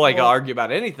 Some people like to argue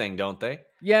about anything, don't they?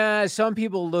 Yeah, some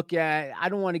people look at, I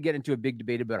don't want to get into a big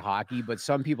debate about hockey, but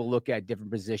some people look at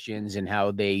different positions and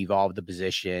how they evolve the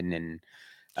position and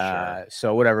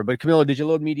so whatever. But Camilo, did you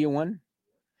load Media One?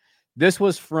 This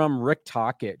was from Rick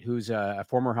Tocchet, who's a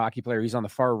former hockey player. He's on the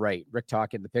far right. Rick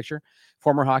Tocchet, the picture.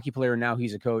 Former hockey player, now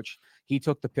he's a coach. He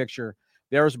took the picture.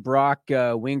 There's Brock.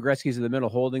 Wayne Gretzky's in the middle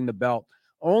holding the belt.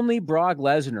 Only Brock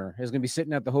Lesnar is going to be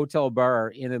sitting at the hotel bar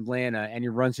in Atlanta, and he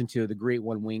runs into the great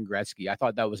one, Wayne Gretzky. I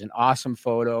thought that was an awesome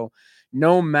photo.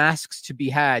 No masks to be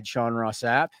had, Sean Ross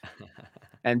Sapp.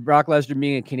 And Brock Lesnar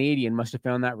being a Canadian must have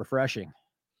found that refreshing,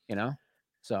 you know?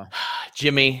 So,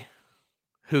 Jimmy,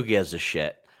 who gives a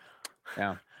shit?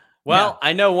 Yeah. Well,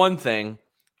 I know one thing.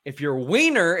 If your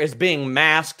wiener is being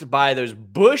masked by those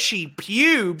bushy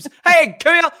pubes, hey,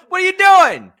 Camille, what are you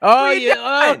doing? Oh, yeah.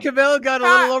 Oh, Camilo got a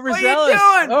little overzealous. What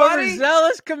are you doing, buddy?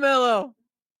 Overzealous, Camilo.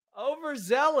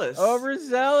 Overzealous.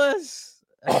 Overzealous.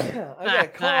 I got a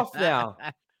cough now.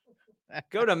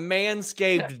 Go to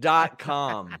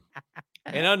manscaped.com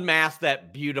and unmask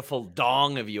that beautiful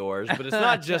dong of yours. But it's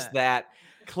not just that.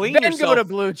 Then go to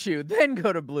Blue Chew.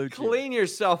 Clean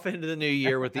yourself into the new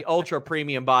year with the ultra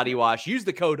premium body wash. Use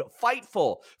the code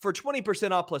FIGHTFUL for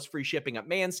 20% off plus free shipping at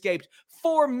Manscaped.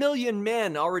 4 million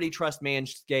men already trust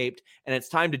Manscaped, and it's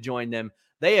time to join them.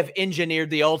 They have engineered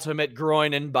the ultimate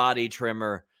groin and body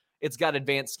trimmer. It's got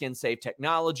advanced skin-safe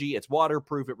technology. It's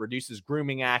waterproof. It reduces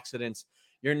grooming accidents.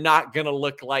 You're not going to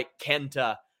look like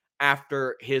Kenta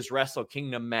after his Wrestle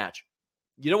Kingdom match.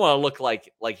 You don't want to look like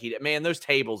he did. Man, those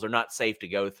tables are not safe to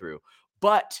go through.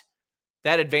 But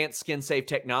that advanced skin-safe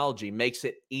technology makes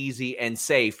it easy and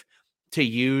safe to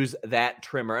use that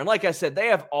trimmer. And like I said, they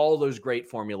have all those great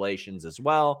formulations as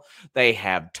well. They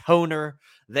have toner.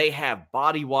 They have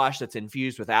body wash that's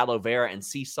infused with aloe vera and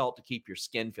sea salt to keep your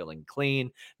skin feeling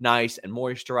clean, nice, and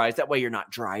moisturized. That way you're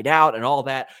not dried out and all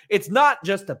that. It's not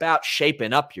just about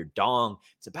shaping up your dong.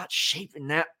 It's about shaping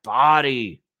that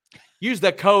body. Use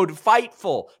the code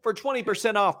FIGHTFUL for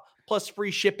 20% off plus free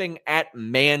shipping at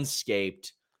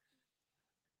Manscaped.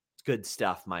 It's good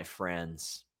stuff, my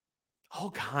friends. All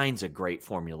kinds of great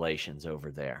formulations over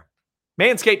there.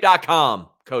 Manscaped.com,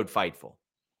 code FIGHTFUL.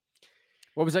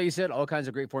 What was that you said? All kinds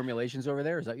of great formulations over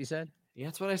there? Is that what you said? Yeah,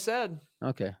 that's what I said.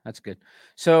 Okay, that's good.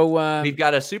 So we've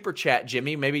got a super chat,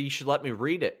 Jimmy. Maybe you should let me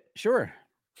read it. Sure.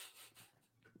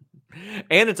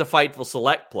 And it's a Fightful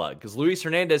Select plug because Luis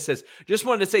Hernandez says, just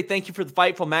wanted to say thank you for the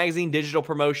Fightful magazine digital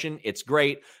promotion. It's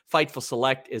great. Fightful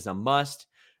Select is a must.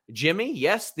 Jimmy,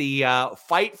 yes, the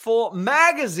Fightful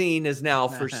magazine is now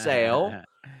for sale.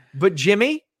 But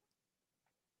Jimmy,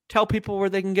 tell people where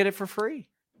they can get it for free.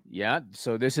 Yeah,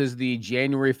 so this is the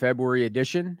January-February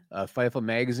edition of Fightful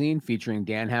magazine featuring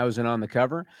Danhausen on the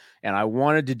cover. And I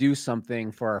wanted to do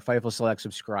something for our Fightful Select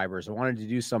subscribers. I wanted to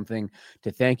do something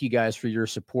to thank you guys for your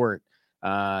support.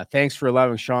 Thanks for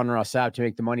allowing Sean Ross Sapp to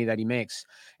make the money that he makes.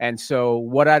 And so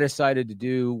what I decided to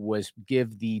do was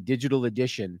give the digital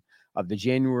edition of the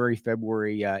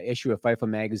January-February issue of Fightful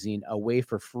magazine away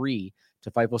for free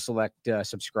to Fightful Select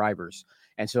subscribers.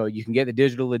 And so you can get the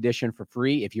digital edition for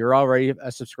free. If you're already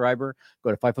a subscriber,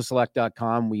 go to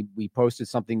FightfulSelect.com. We posted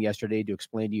something yesterday to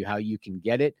explain to you how you can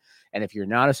get it. And if you're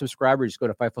not a subscriber, just go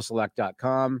to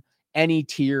FightfulSelect.com, any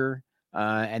tier,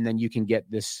 and then you can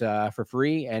get this for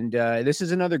free. And this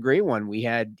is another great one. We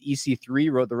had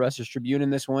EC3 wrote the Wrestlers Tribune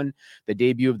in this one, the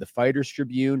debut of the Fighters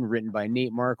Tribune, written by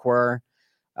Nate Marquardt.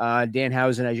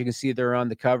 Danhausen, as you can see there on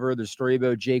the cover, there's a story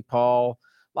about Jake Paul.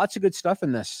 Lots of good stuff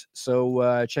in this.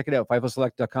 So check it out,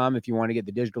 FIFOselect.com, if you want to get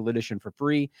the digital edition for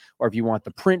free, or if you want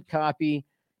the print copy.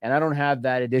 And I don't have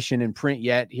that edition in print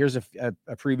yet. Here's a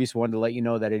previous one to let you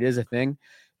know that it is a thing.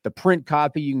 The print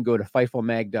copy, you can go to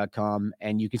FIFOmag.com,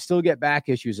 and you can still get back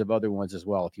issues of other ones as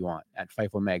well if you want at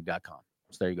FIFOmag.com.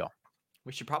 So there you go.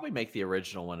 We should probably make the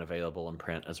original one available in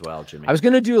print as well, Jimmy. I was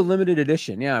going to do a limited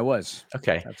edition. Yeah, I was.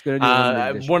 Okay. I was going to do a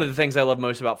limited edition. One of the things I love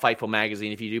most about Fightful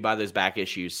Magazine, if you do buy those back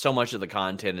issues, so much of the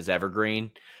content is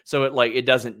evergreen. So it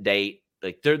doesn't date.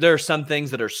 Like there are some things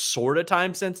that are sort of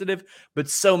time sensitive, but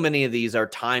so many of these are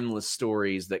timeless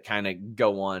stories that kind of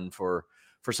go on for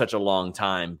such a long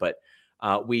time. But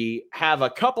we have a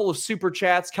couple of super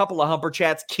chats, couple of humper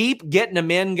chats. Keep getting them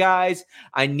in, guys.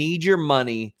 I need your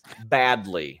money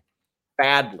badly.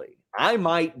 I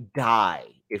might die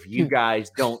if you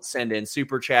guys don't send in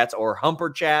super chats or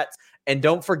humper chats. And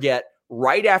don't forget,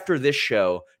 right after this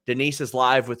show, Denise is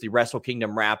live with the Wrestle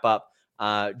Kingdom wrap up.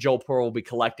 Joel Pearl will be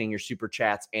collecting your super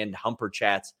chats and humper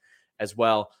chats as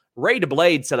well. Ray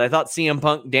DeBlade said, I thought CM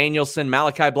Punk, Danielson,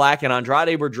 Malachi Black, and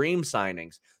Andrade were dream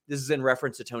signings. This is in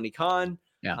reference to Tony Khan,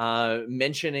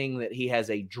 mentioning that he has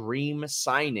a dream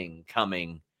signing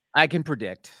coming. I can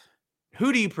predict.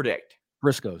 Who do you predict?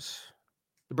 Briscoes.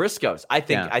 The Briscoes. I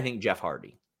think Jeff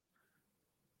Hardy.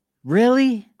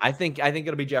 Really? I think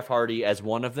it'll be Jeff Hardy as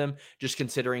one of them, just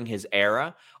considering his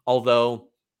era. Although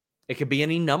it could be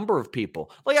any number of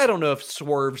people. Like, I don't know if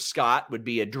Swerve Scott would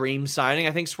be a dream signing.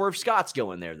 I think Swerve Scott's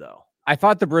going there, though. I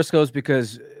thought the Briscoes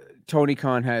because Tony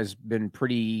Khan has been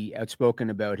pretty outspoken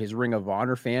about his Ring of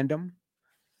Honor fandom.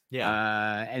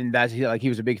 Yeah. And that's he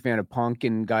was a big fan of Punk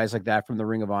and guys like that from the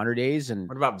Ring of Honor days. And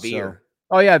what about Veer?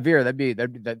 Oh yeah, Veer.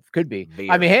 That could be.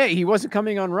 Veer. I mean, hey, he wasn't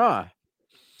coming on Raw.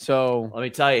 So let me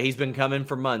tell you, he's been coming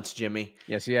for months, Jimmy.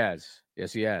 Yes, he has.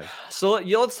 So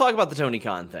let's talk about the Tony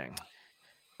Khan thing.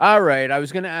 All right. I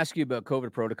was going to ask you about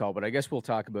COVID protocol, but I guess we'll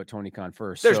talk about Tony Khan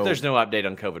first. There's no update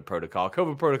on COVID protocol.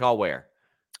 COVID protocol where?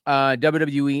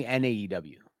 WWE and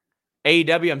AEW.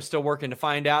 AEW, I'm still working to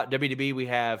find out. WWE, we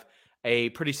have a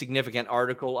pretty significant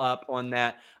article up on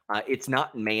that. It's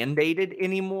not mandated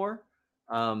anymore.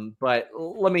 But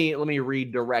let me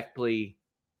read directly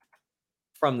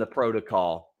from the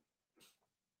protocol.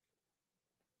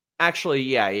 Actually,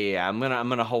 yeah. I'm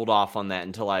gonna hold off on that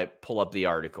until I pull up the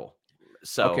article.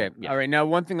 So okay, yeah. All right. Now,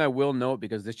 one thing I will note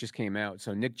because this just came out.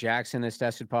 So Nick Jackson has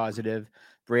tested positive.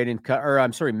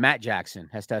 Matt Jackson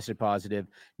has tested positive.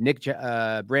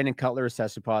 Brandon Cutler has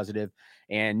tested positive,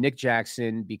 and Nick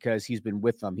Jackson, because he's been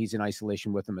with them, he's in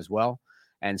isolation with them as well.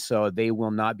 And so they will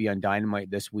not be on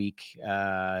Dynamite this week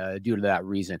due to that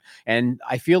reason. And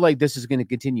I feel like this is going to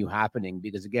continue happening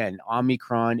because, again,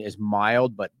 Omicron is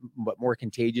mild but more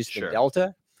contagious than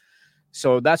Delta.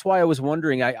 So that's why I was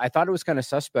wondering. I thought it was kind of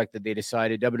suspect that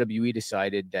WWE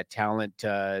decided that talent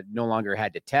no longer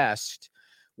had to test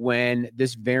when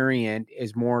this variant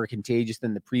is more contagious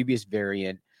than the previous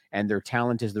variant and their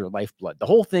talent is their lifeblood. The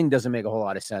whole thing doesn't make a whole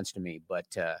lot of sense to me, but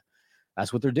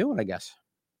that's what they're doing, I guess.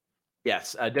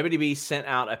 Yes, WWE sent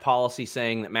out a policy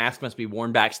saying that masks must be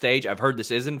worn backstage. I've heard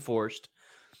this is enforced.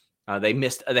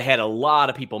 They had a lot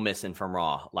of people missing from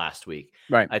Raw last week.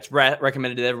 Right. It's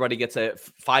recommended that everybody gets a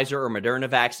Pfizer or Moderna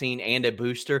vaccine and a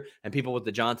booster, and people with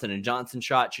the Johnson & Johnson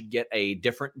shot should get a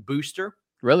different booster.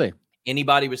 Really?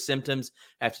 Anybody with symptoms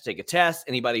have to take a test.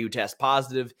 Anybody who tests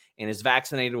positive and is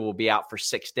vaccinated will be out for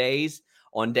 6 days.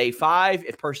 On day 5,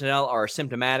 if personnel are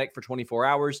symptomatic for 24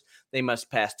 hours, they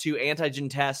must pass 2 antigen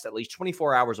tests at least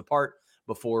 24 hours apart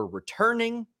before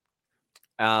returning.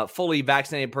 Fully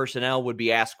vaccinated personnel would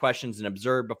be asked questions and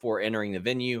observed before entering the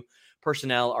venue.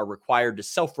 Personnel are required to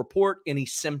self-report any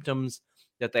symptoms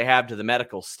that they have to the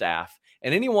medical staff.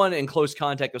 And anyone in close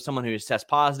contact with someone who is test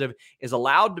positive is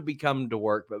allowed to come to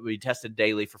work, but will be tested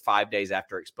daily for 5 days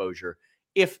after exposure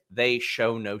if they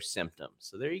show no symptoms.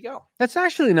 So there you go. That's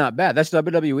actually not bad. That's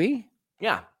WWE?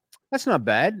 Yeah. That's not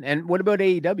bad. And what about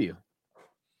AEW?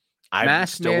 I'm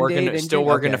still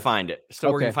working to find it.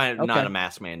 Still working to find it. Not a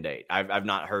mask mandate. I've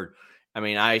not heard. I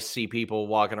mean, I see people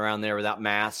walking around there without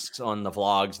masks on the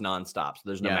vlogs nonstop. So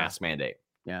there's no mask mandate.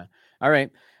 Yeah. All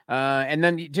right. And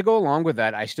then to go along with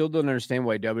that, I still don't understand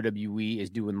why WWE is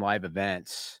doing live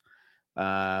events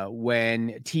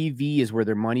when TV is where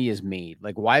their money is made.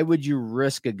 Like, why would you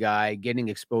risk a guy getting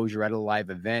exposure at a live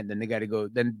event? Then they got to go.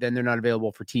 Then they're not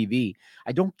available for TV.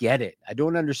 I don't get it. I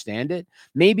don't understand it.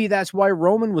 Maybe that's why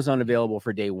Roman was unavailable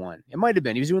for day 1. It might have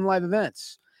been. He was doing live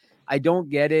events. I don't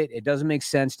get it. It doesn't make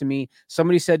sense to me.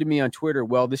 Somebody said to me on Twitter,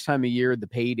 well, this time of year, the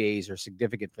paydays are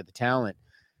significant for the talent.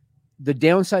 the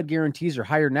downside guarantees are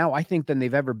higher now, I think, than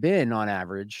they've ever been on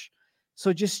average.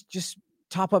 So just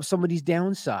top up somebody's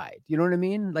downside. You know what I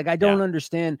mean? Like, I don't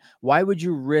understand, why would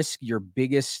you risk your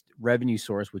biggest revenue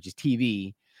source, which is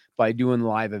TV, by doing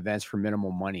live events for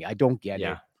minimal money? I don't get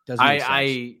it. Doesn't make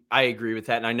sense. I agree with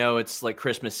that. And I know it's like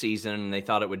Christmas season and they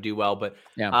thought it would do well, but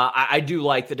Yeah. I do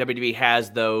like that WWE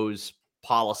has those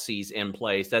policies in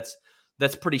place. That's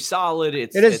pretty solid.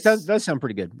 It does sound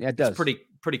pretty good. Yeah, it does. It's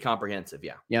pretty comprehensive.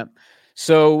 Yeah. Yeah.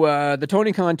 So the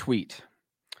Tony Khan tweet.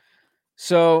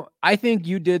 So I think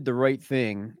you did the right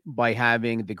thing by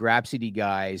having the Grapsity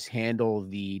guys handle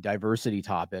the diversity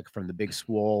topic from the Big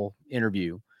Swole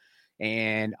interview.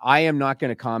 And I am not going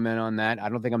to comment on that. I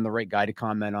don't think I'm the right guy to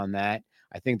comment on that.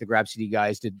 I think the Grapsity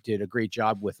guys did a great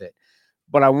job with it.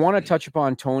 But I want to touch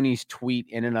upon Tony's tweet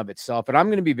in and of itself. And I'm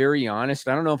going to be very honest.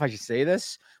 I don't know if I should say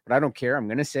this, but I don't care. I'm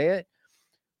going to say it.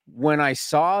 When I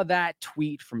saw that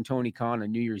tweet from Tony Khan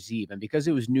on New Year's Eve, and because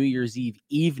it was New Year's Eve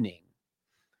evening,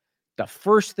 the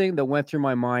first thing that went through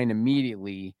my mind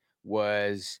immediately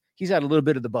was he's had a little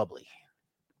bit of the bubbly.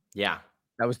 Yeah.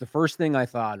 That was the first thing I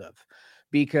thought of,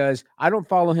 because I don't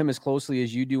follow him as closely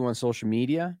as you do on social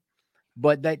media,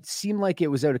 but that seemed like it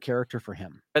was out of character for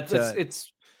him.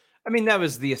 I mean, that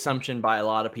was the assumption by a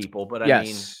lot of people, but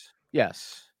yes.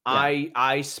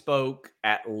 I spoke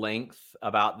at length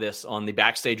about this on the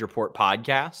Backstage Report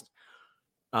podcast.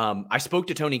 I spoke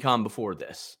to Tony Khan before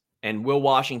this, and Will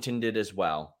Washington did as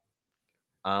well.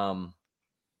 Sorry,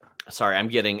 I'm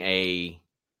getting a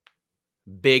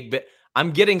big bit.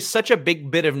 I'm getting such a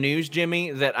big bit of news,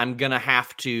 Jimmy, that I'm going to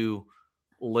have to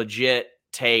legit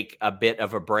take a bit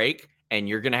of a break, and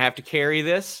you're going to have to carry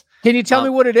this. Can you tell me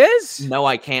what it is? No,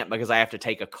 I can't, because I have to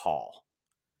take a call.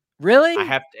 Really?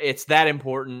 It's that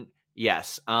important.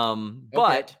 Yes.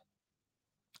 But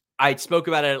I spoke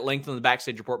about it at length on the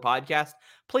Backstage Report podcast.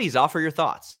 Please offer your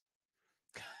thoughts.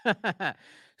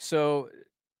 So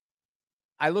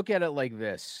I look at it like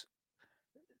this.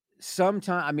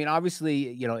 Sometimes, I mean, obviously,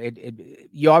 you know,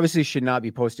 you obviously should not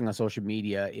be posting on social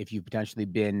media if you've potentially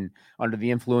been under the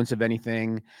influence of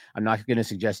anything. I'm not going to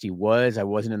suggest he was. I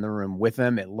wasn't in the room with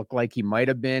him. It looked like he might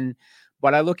have been,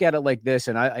 but I look at it like this,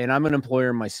 and I'm an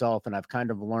employer myself, and I've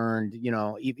kind of learned, you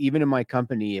know, even in my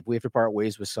company, if we have to part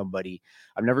ways with somebody,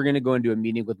 I'm never going to go into a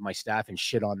meeting with my staff and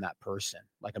shit on that person.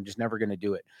 Like, I'm just never going to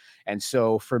do it. And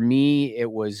so for me,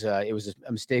 it was a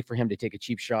mistake for him to take a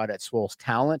cheap shot at Swole's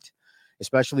talent,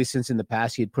 especially since in the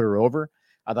past he had put her over.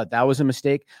 I thought that was a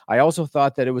mistake. I also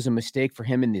thought that it was a mistake for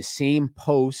him in the same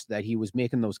post that he was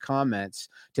making those comments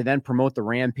to then promote the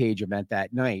Rampage event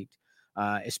that night,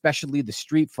 especially the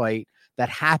street fight that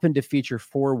happened to feature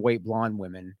 4 white blonde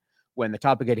women, when the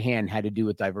topic at hand had to do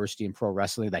with diversity in pro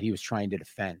wrestling that he was trying to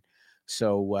defend.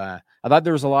 So I thought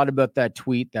there was a lot about that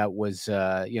tweet that was,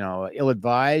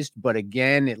 ill-advised. But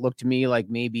again, it looked to me like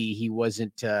maybe he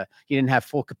didn't have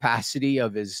full capacity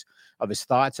of his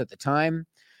thoughts at the time.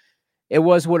 It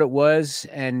was what it was.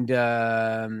 And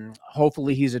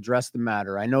hopefully he's addressed the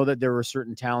matter. I know that there were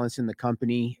certain talents in the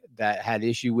company that had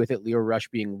issue with it, Leo Rush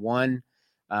being one.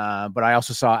 But I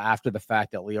also saw after the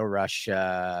fact that Leo Rush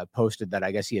posted that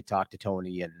I guess he had talked to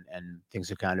Tony and things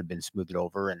have kind of been smoothed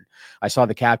over. And I saw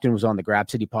the captain was on the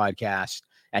Grapsity podcast,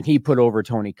 and he put over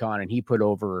Tony Khan, and he put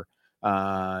over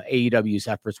AEW's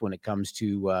efforts when it comes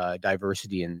to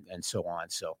diversity and so on.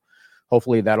 So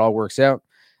hopefully that all works out.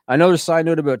 Another side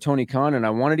note about Tony Khan, and I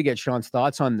wanted to get Sean's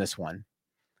thoughts on this one,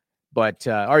 but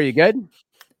are you good?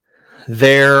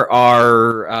 There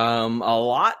are a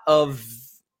lot of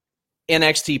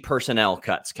NXT personnel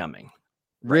cuts coming.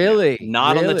 Really?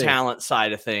 Not on the talent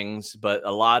side of things, but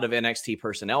a lot of NXT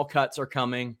personnel cuts are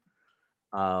coming.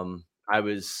 I've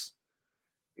been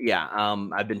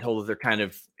told that they're kind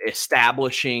of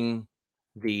establishing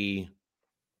the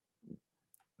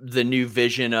new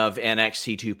vision of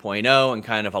NXT 2.0 and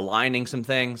kind of aligning some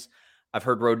things. I've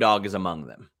heard Road Dogg is among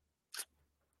them.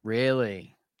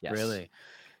 Really? Yes. Really?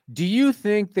 Do you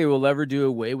think they will ever do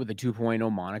away with the 2.0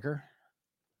 moniker?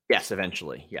 Yes,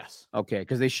 eventually. Yes. Okay,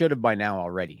 because they should have by now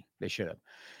already. They should have.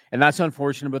 And that's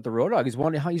unfortunate about the Road Dogg. He's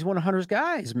one of Hunter's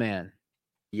guys, man.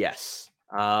 Yes.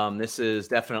 This is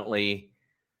definitely,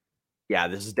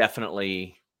 I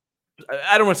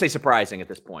don't want to say surprising at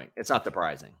this point. It's not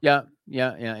surprising. Yeah.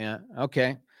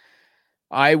 Okay.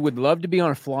 I would love to be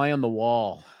on a fly on the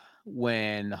wall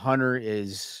when Hunter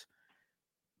is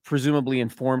presumably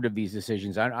informed of these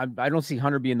decisions. I don't see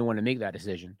Hunter being the one to make that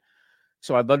decision.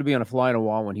 So I'd love to be on a fly on a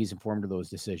wall when he's informed of those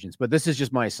decisions. But this is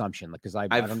just my assumption, because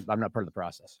I'm not part of the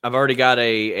process. I've already got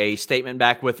a statement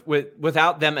back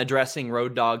without them addressing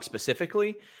Road Dogg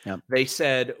specifically. Yep. They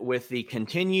said, with the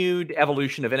continued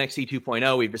evolution of NXT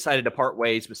 2.0, we've decided to part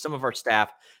ways with some of our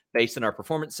staff based in our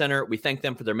performance center. We thank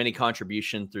them for their many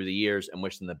contributions through the years and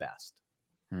wish them the best.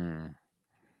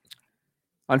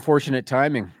 Unfortunate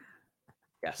timing.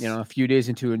 Yes. A few days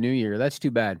into a new year. That's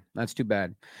too bad.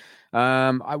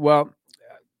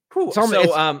 Cool. So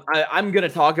I'm going to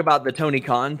talk about the Tony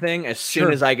Khan thing as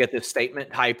soon as I get this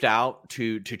statement typed out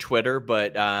to Twitter.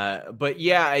 But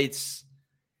yeah, it's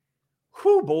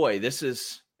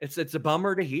it's a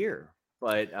bummer to hear.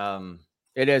 But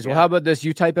it is. Well, how about this?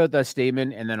 You type out that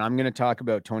statement, and then I'm going to talk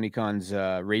about Tony Khan's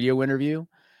radio interview.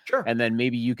 Sure. And then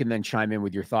maybe you can then chime in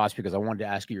with your thoughts, because I wanted to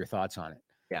ask you your thoughts on it.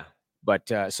 Yeah.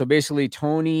 But so basically,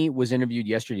 Tony was interviewed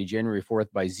yesterday, January 4th,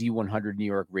 by Z100 New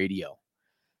York Radio.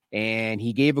 And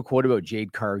he gave a quote about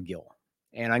Jade Cargill.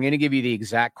 And I'm going to give you the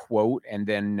exact quote, and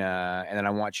then I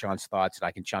want Sean's thoughts, and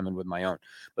I can chime in with my own.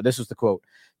 But this was the quote.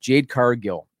 Jade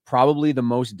Cargill, probably the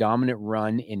most dominant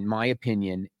run, in my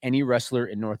opinion, any wrestler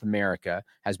in North America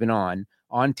has been on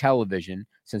television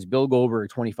since Bill Goldberg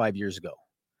 25 years ago.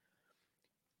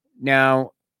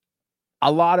 Now,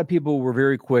 a lot of people were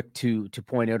very quick to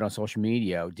point out on social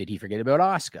media, did he forget about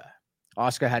Asuka?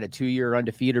 Asuka had a 2-year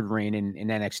undefeated reign in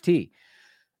NXT.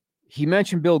 He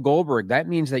mentioned Bill Goldberg. That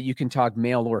means that you can talk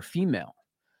male or female.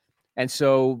 And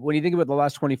so when you think about the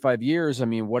last 25 years, I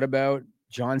mean, what about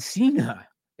John Cena?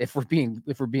 If we're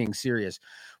being serious,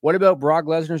 what about Brock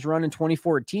Lesnar's run in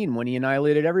 2014 when he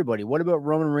annihilated everybody? What about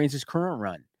Roman Reigns' current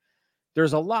run?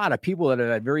 There's a lot of people that have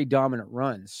had very dominant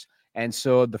runs. And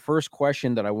so the first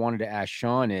question that I wanted to ask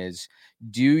Sean is,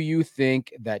 do you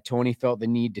think that Tony felt the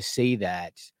need to say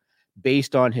that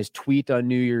based on his tweet on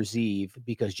New Year's Eve,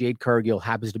 because Jade Cargill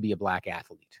happens to be a black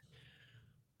athlete?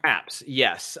 Perhaps,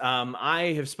 yes.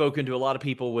 I have spoken to a lot of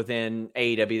people within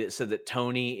AEW that said that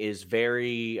Tony is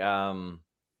very,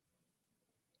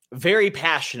 very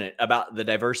passionate about the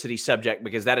diversity subject,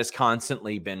 because that has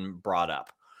constantly been brought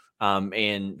up.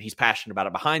 And he's passionate about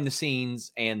it behind the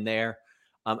scenes and there.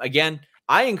 Again,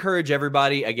 I encourage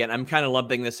everybody, I'm kind of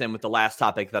lumping this in with the last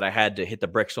topic that I had to hit the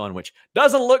bricks on, which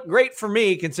doesn't look great for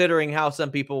me, considering how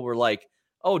some people were like,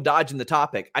 oh, dodging the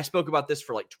topic. I spoke about this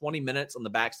for like 20 minutes on the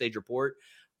Backstage Report.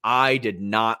 I did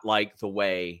not like the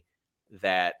way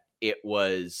that it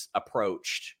was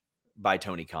approached by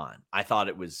Tony Khan. I thought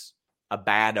it was a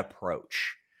bad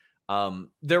approach.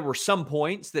 There were some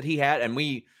points that he had, and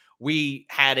we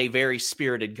had a very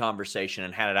spirited conversation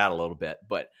and had it out a little bit,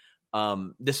 but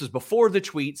this was before the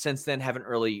tweet. Since then, haven't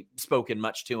really spoken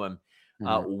much to him.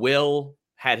 Will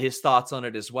had his thoughts on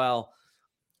it as well.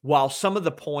 While some of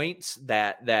the points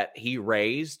that he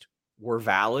raised were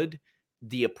valid,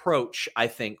 the approach, I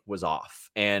think, was off.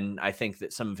 And I think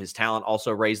that some of his talent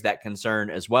also raised that concern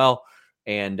as well.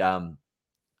 And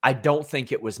I don't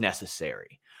think it was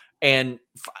necessary. And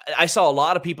I saw a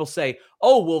lot of people say,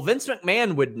 oh, well, Vince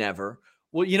McMahon would never.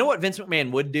 Well, you know what Vince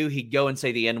McMahon would do? He'd go and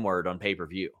say the N-word on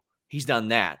pay-per-view. He's done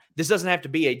that. This doesn't have to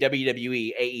be a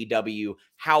WWE, AEW.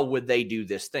 How would they do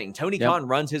this thing? Tony Khan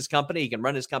runs his company. He can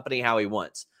run his company how he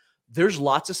wants. There's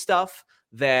lots of stuff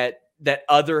that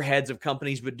other heads of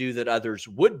companies would do that others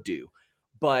would do.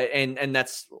 But, and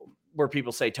that's where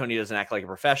people say Tony doesn't act like a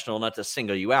professional, not to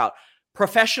single you out.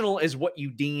 Professional is what you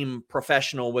deem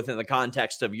professional within the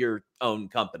context of your own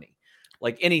company.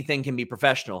 Like, anything can be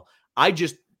professional.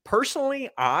 Personally,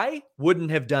 I wouldn't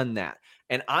have done that.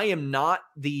 And I am not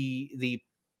the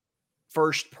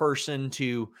first person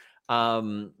to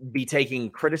be taking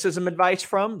criticism advice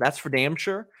from. That's for damn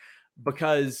sure,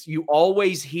 because you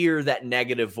always hear that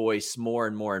negative voice more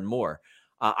and more and more.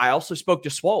 I also spoke to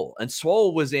Swole, and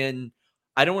Swole was in,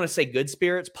 I don't want to say good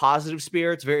spirits, positive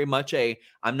spirits, very much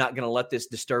I'm not going to let this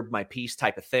disturb my peace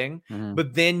type of thing. Mm-hmm.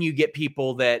 But then you get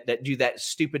people that do that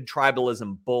stupid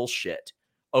tribalism bullshit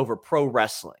over pro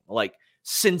wrestling. Like,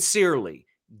 sincerely,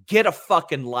 get a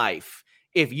fucking life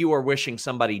if you are wishing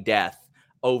somebody death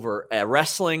over a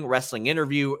wrestling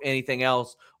interview, anything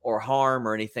else, or harm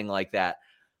or anything like that.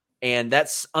 And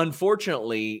that's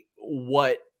unfortunately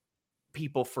what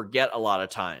people forget a lot of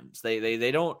times.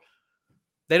 They don't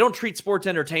treat sports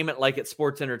entertainment like it's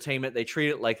sports entertainment. They treat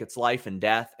it like it's life and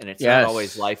death, and it's not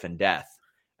always life and death.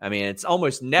 I mean, it's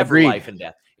almost never life and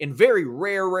death. In very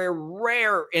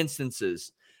rare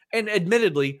instances, and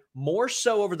admittedly, more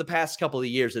so over the past couple of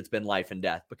years, it's been life and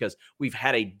death because we've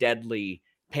had a deadly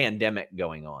pandemic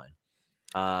going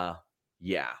on.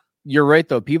 Yeah. You're right,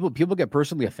 though. People get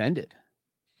personally offended.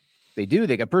 They do.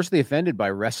 They get personally offended by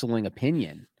wrestling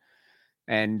opinion.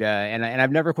 And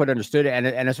I've never quite understood it. And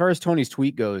as far as Tony's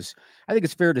tweet goes, I think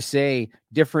it's fair to say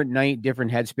different night,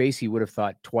 different headspace. He would have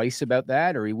thought twice about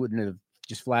that, or he wouldn't have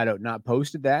just flat out not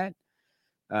posted that.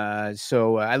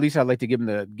 So at least I'd like to give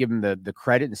him the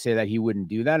credit and say that he wouldn't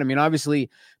do that. I mean, obviously,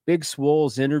 Big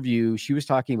Swole's interview, she was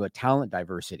talking about talent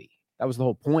diversity. That was the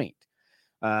whole point.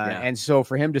 And so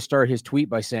for him to start his tweet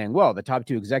by saying, well, the top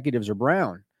 2 executives are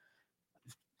brown,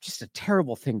 just a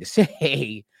terrible thing to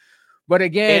say. But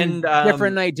again,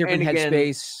 different night, different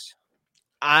headspace.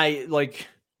 I like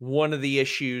one of the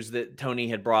issues that Tony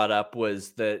had brought up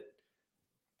was that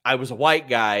I was a white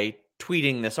guy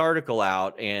tweeting this article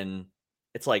out, and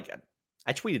it's like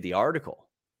I tweeted the article.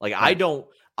 Like right.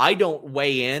 I don't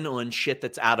weigh in on shit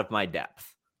that's out of my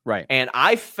depth. Right. And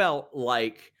I felt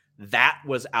like that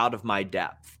was out of my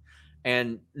depth.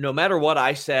 And no matter what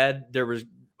I said, there was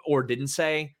or didn't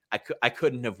say, I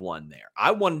couldn't have won there.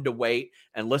 I wanted to wait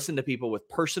and listen to people with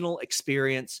personal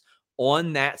experience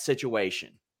on that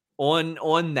situation.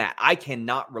 On that. I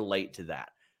cannot relate to that.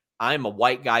 I'm a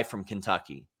white guy from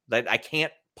Kentucky. That I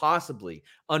can't possibly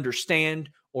understand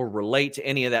or relate to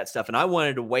any of that stuff. And I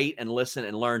wanted to wait and listen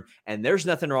and learn. And there's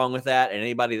nothing wrong with that. And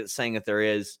anybody that's saying that there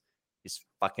is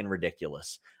fucking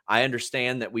ridiculous. I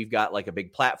understand that we've got like a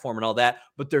big platform and all that,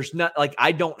 but there's not like,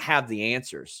 I don't have the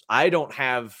answers. I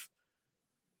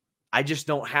just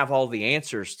don't have all the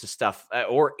answers to stuff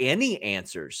or any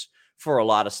answers for a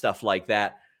lot of stuff like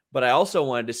that. But I also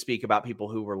wanted to speak about people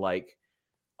who were like,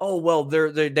 oh, well,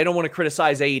 they don't want to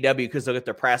criticize AEW because they'll get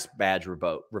their press badge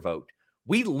revoked.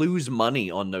 We lose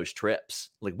money on those trips.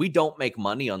 Like we don't make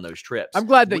money on those trips. I'm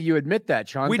glad that you admit that,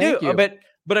 Sean. We Thank do. You.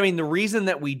 But I mean, the reason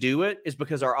that we do it is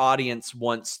because our audience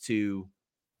wants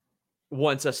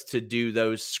us to do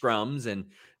those scrums and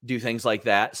do things like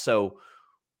that. So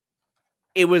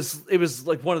it was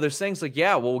like one of those things like,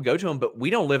 yeah, well, we'll go to them, but we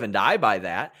don't live and die by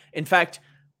that. In fact,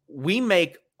 we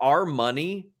make our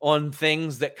money on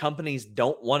things that companies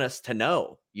don't want us to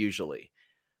know usually.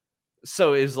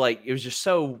 So it was just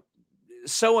so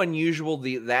unusual.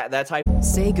 That type.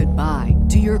 Say goodbye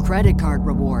to your credit card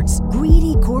rewards.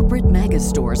 Greedy corporate mega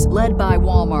stores, led by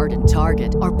Walmart and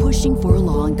Target, are pushing for a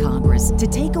law in Congress to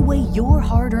take away your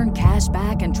hard-earned cash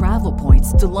back and travel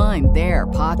points to line their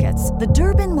pockets. The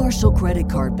Durbin-Marshall credit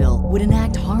card bill would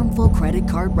enact harmful credit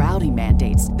card routing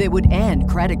mandates that would end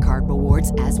credit card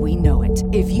rewards as we know it.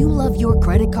 If you love your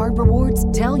credit card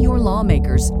rewards, tell your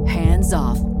lawmakers, hands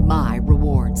off my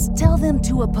rewards. Tell them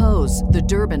to oppose the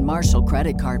Durbin-Marshall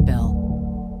credit card bill.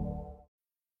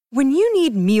 When you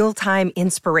need mealtime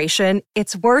inspiration,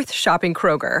 it's worth shopping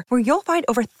Kroger, where you'll find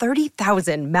over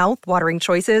 30,000 mouth-watering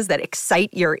choices that excite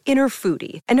your inner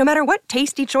foodie. And no matter what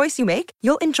tasty choice you make,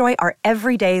 you'll enjoy our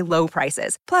everyday low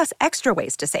prices, plus extra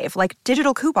ways to save, like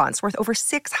digital coupons worth over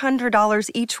 $600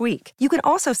 each week. You can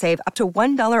also save up to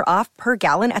 $1 off per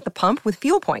gallon at the pump with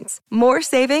fuel points. More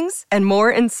savings and more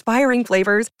inspiring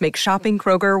flavors make shopping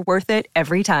Kroger worth it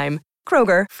every time.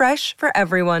 Kroger, fresh for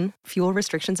everyone. Fuel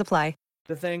restrictions apply.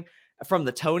 The thing from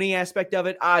the Tony aspect of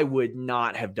it, I would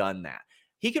not have done that.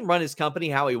 He can run his company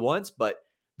how he wants, but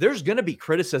there's going to be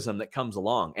criticism that comes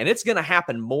along, and it's going to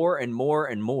happen more and more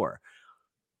and more.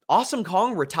 Awesome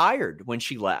Kong retired when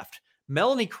she left.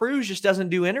 Melanie Cruz just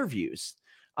doesn't do interviews.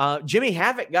 Jimmy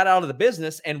Havoc got out of the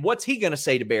business, and what's he going to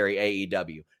say to bury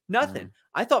AEW? Nothing.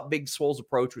 I thought Big Swole's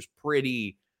approach was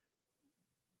pretty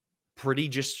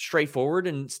just straightforward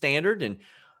and standard. And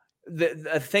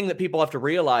the thing that people have to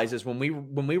realize is when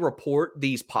we report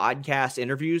these podcast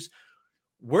interviews,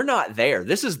 we're not there.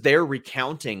 This is their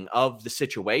recounting of the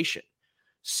situation.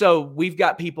 So we've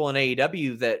got people in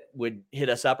AEW that would hit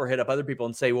us up or hit up other people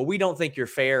and say, well, we don't think you're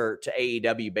fair to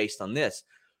AEW based on this.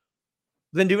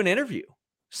 Then do an interview.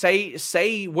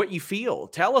 Say what you feel.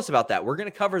 Tell us about that. We're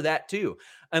going to cover that too.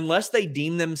 Unless they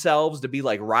deem themselves to be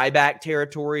like Ryback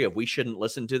territory of we shouldn't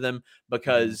listen to them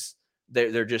because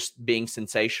they're just being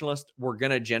sensationalist, we're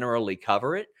going to generally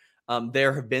cover it.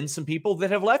 There have been some people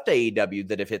that have left AEW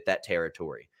that have hit that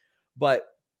territory. But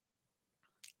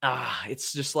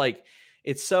it's just like,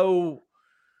 it's so...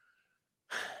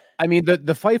 I mean, the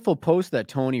Fightful post that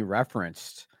Tony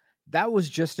referenced, that was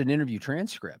just an interview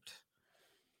transcript.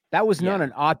 That was not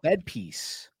an op-ed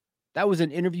piece. That was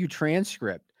an interview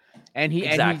transcript. And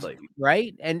exactly.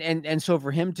 Right. And so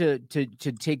for him to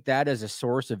take that as a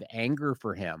source of anger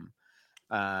for him,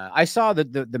 I saw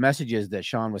the messages that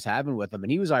Sean was having with him,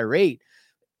 and he was irate.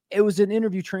 It was an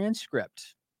interview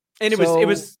transcript. And it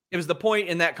was the point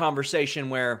in that conversation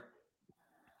where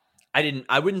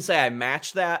I wouldn't say I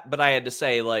matched that, but I had to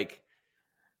say, like,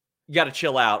 you got to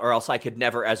chill out, or else I could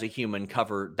never as a human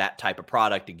cover that type of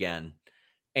product again.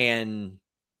 And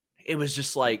it was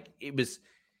just like,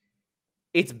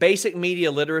 it's basic media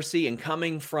literacy, and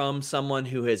coming from someone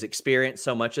who has experienced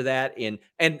so much of that and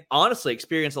honestly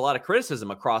experienced a lot of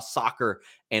criticism across soccer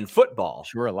and football.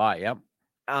 Sure, a lot. Yep.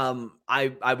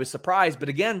 I was surprised, but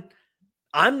again,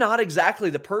 I'm not exactly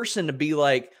the person to be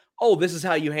like, oh, this is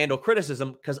how you handle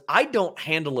criticism, because I don't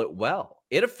handle it well.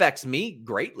 It affects me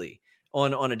greatly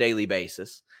on a daily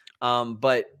basis.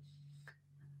 But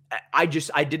I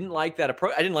didn't like that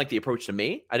approach. I didn't like the approach to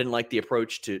me. I didn't like the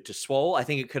approach to Swole. I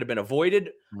think it could have been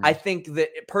avoided. I think that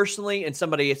personally, and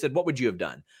somebody said, what would you have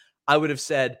done? I would have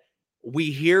said,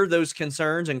 we hear those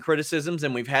concerns and criticisms,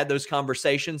 and we've had those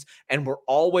conversations, and we're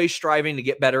always striving to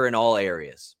get better in all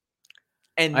areas.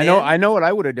 And I know what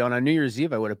I would have done on New Year's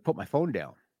Eve. I would have put my phone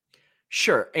down.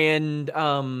 Sure. And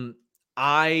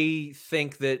I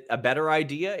think that a better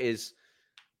idea is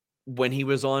when he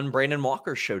was on Brandon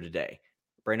Walker's show today.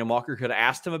 Brandon Walker could have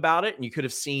asked him about it, and you could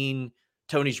have seen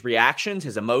Tony's reactions,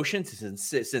 his emotions,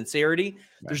 his sincerity. Right.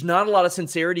 There's not a lot of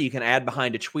sincerity you can add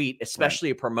behind a tweet, especially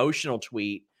a promotional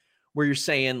tweet where you're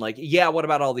saying like, yeah, what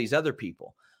about all these other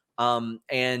people?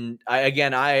 And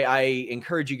I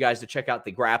encourage you guys to check out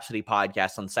the Grapsody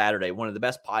podcast on Saturday, one of the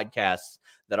best podcasts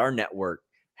that our network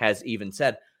has even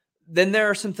said. Then there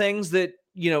are some things that,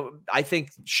 I think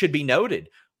should be noted.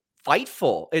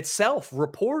 Fightful itself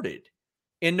reported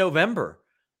in November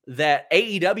that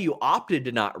AEW opted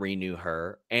to not renew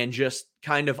her and just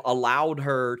kind of allowed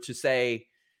her to say,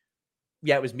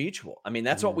 yeah, it was mutual. I mean,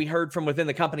 that's what we heard from within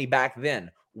the company back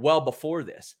then, well before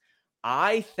this.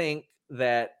 I think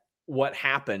that what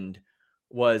happened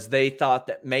was they thought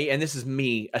that and this is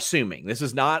me assuming, this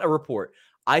is not a report.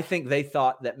 I think they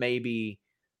thought that maybe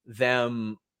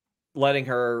them letting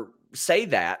her say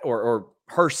that or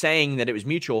her saying that it was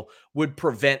mutual would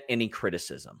prevent any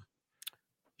criticism.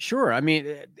 Sure. I mean,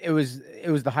 it was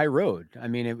the high road. I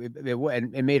mean,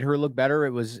 it made her look better.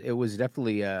 It was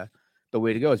definitely the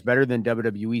way to go. It's better than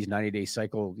WWE's 90-day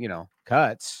cycle,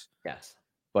 cuts. Yes.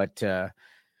 But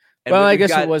I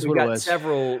guess it was what it was.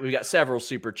 We've got several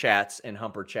super chats and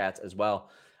humper chats as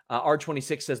well.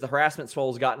 R26 says the harassment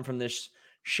Swole's gotten from this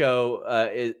show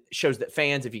it shows that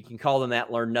fans, if you can call them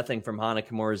that, learn nothing from Hana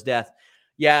Kimura's death.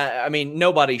 Yeah, I mean,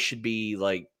 nobody should be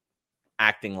like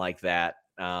acting like that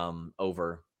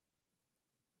over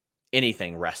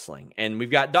anything wrestling. And we've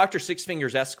got Dr. Six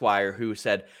Fingers Esquire, who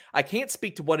said, I can't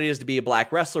speak to what it is to be a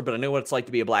black wrestler, but I know what it's like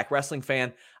to be a black wrestling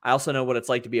fan. I also know what it's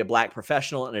like to be a black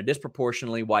professional in a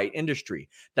disproportionately white industry.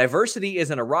 Diversity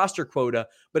isn't a roster quota,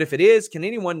 but if it is, can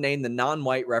anyone name the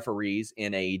non-white referees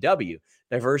in AEW?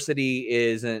 Diversity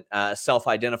isn't a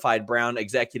self-identified brown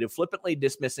executive flippantly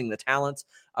dismissing the talents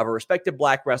of a respected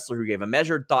black wrestler who gave a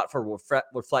measured, thoughtful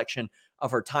reflection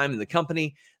of her time in the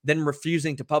company, then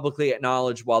refusing to publicly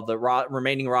acknowledge while the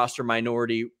remaining roster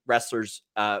minority wrestlers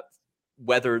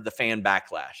weather the fan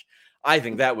backlash. I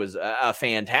think that was a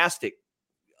fantastic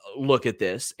look at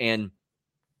this. And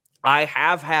I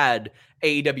have had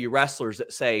AEW wrestlers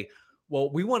that say, well,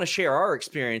 we want to share our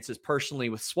experiences personally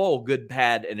with Swole, good,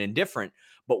 bad, and indifferent,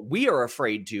 but we are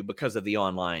afraid to because of the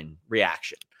online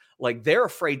reaction. Like they're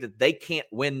afraid that they can't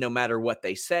win no matter what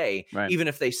they say, even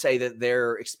if they say that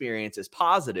their experience is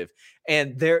positive.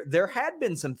 And there had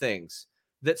been some things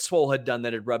that Swole had done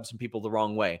that had rubbed some people the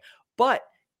wrong way. But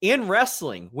in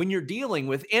wrestling, when you're dealing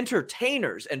with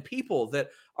entertainers and people that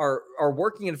are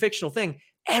working in a fictional thing,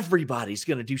 everybody's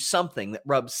going to do something that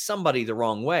rubs somebody the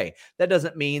wrong way. That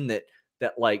doesn't mean that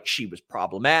like she was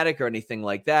problematic or anything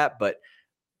like that, but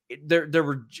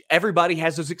everybody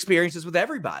has those experiences with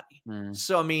everybody.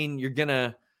 So, I mean, you're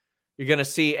going to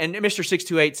see, and Mr.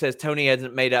 628 says Tony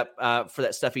hasn't made up for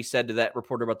that stuff he said to that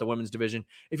reporter about the women's division.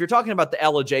 If you're talking about the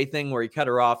LJ thing where he cut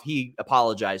her off, he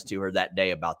apologized to her that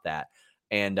day about that.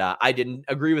 And I didn't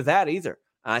agree with that either.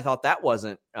 I thought that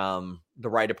wasn't the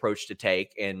right approach to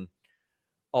take and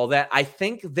all that. I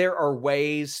think there are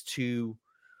ways to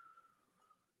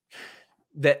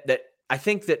that I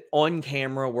think that on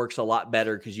camera works a lot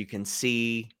better because you can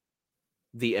see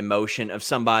the emotion of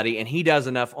somebody, and he does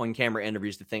enough on camera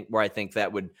interviews to think where I think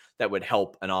that would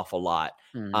help an awful lot.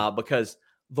 Because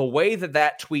the way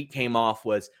that tweet came off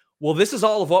was, well, this is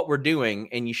all of what we're doing,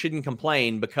 and you shouldn't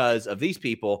complain because of these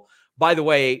people. By the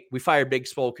way, we fired Big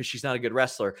Swole because she's not a good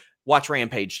wrestler. Watch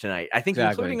Rampage tonight. I think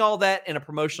including all that in a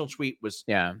promotional tweet was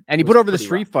and he put over the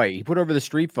street fight. He put over the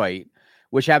street fight,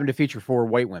 which happened to feature 4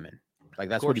 white women. Like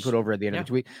that's what he put over at the end of the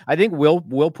tweet. I think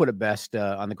Will put it best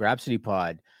on the Grapsody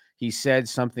pod. He said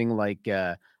something like,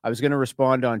 I was going to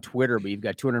respond on Twitter, but you've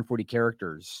got 240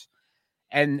 characters.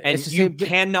 And you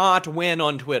cannot win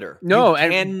on Twitter. No, you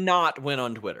cannot win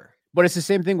on Twitter. But it's the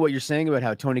same thing what you're saying about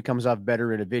how Tony comes off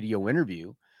better in a video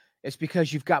interview. It's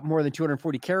because you've got more than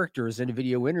 240 characters in a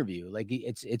video interview. Like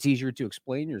it's easier to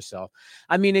explain yourself.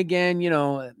 I mean, again,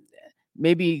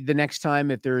 maybe the next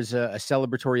time if there's a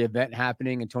celebratory event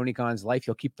happening in Tony Khan's life,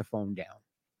 he'll keep the phone down.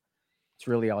 It's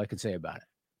really all I can say about it.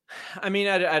 I mean,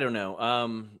 I don't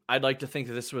know. I'd like to think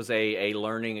that this was a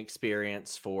learning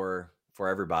experience for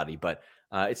everybody, but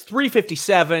it's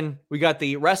 3:57. We got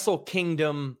the Wrestle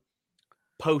Kingdom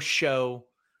post show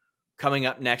coming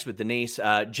up next with Denise.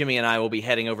 Jimmy and I will be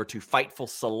heading over to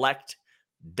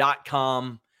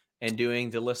FightfulSelect.com and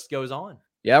doing The List Goes On.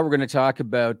 Yeah, we're going to talk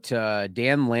about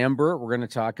Dan Lambert. We're going to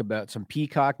talk about some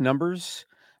Peacock numbers.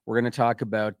 We're going to talk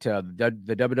about the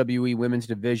WWE Women's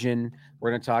Division.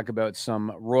 We're going to talk about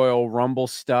some Royal Rumble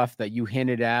stuff that you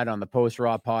hinted at on the Post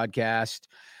Raw podcast.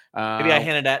 Maybe I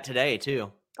hinted at today,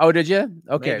 too. Oh, did you?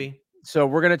 Okay. Maybe. So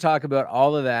we're going to talk about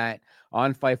all of that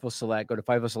on Fightful Select. Go to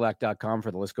FightfulSelect.com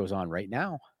for The List Goes On right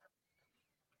now.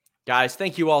 Guys,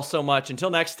 thank you all so much.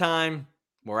 Until next time,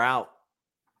 we're out.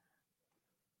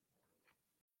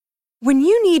 When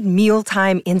you need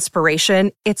mealtime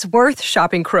inspiration, it's worth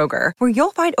shopping Kroger, where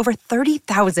you'll find over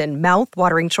 30,000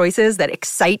 mouth-watering choices that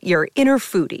excite your inner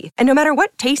foodie. And no matter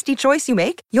what tasty choice you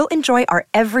make, you'll enjoy our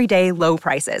everyday low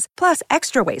prices, plus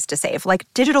extra ways to save, like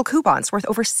digital coupons worth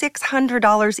over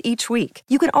 $600 each week.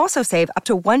 You can also save up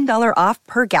to $1 off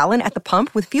per gallon at the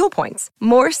pump with fuel points.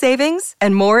 More savings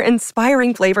and more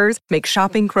inspiring flavors make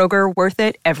shopping Kroger worth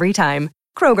it every time.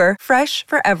 Kroger, fresh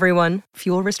for everyone.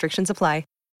 Fuel restrictions apply.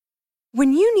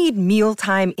 When you need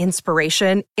mealtime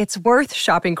inspiration, it's worth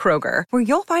shopping Kroger, where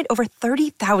you'll find over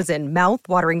 30,000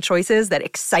 mouth-watering choices that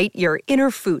excite your inner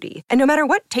foodie. And no matter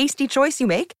what tasty choice you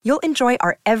make, you'll enjoy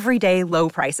our everyday low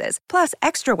prices, plus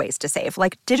extra ways to save,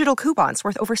 like digital coupons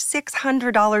worth over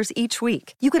 $600 each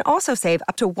week. You can also save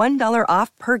up to $1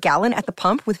 off per gallon at the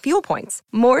pump with fuel points.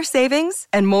 More savings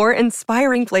and more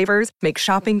inspiring flavors make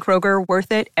shopping Kroger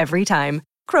worth it every time.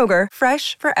 Kroger,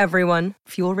 fresh for everyone.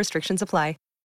 Fuel restrictions apply.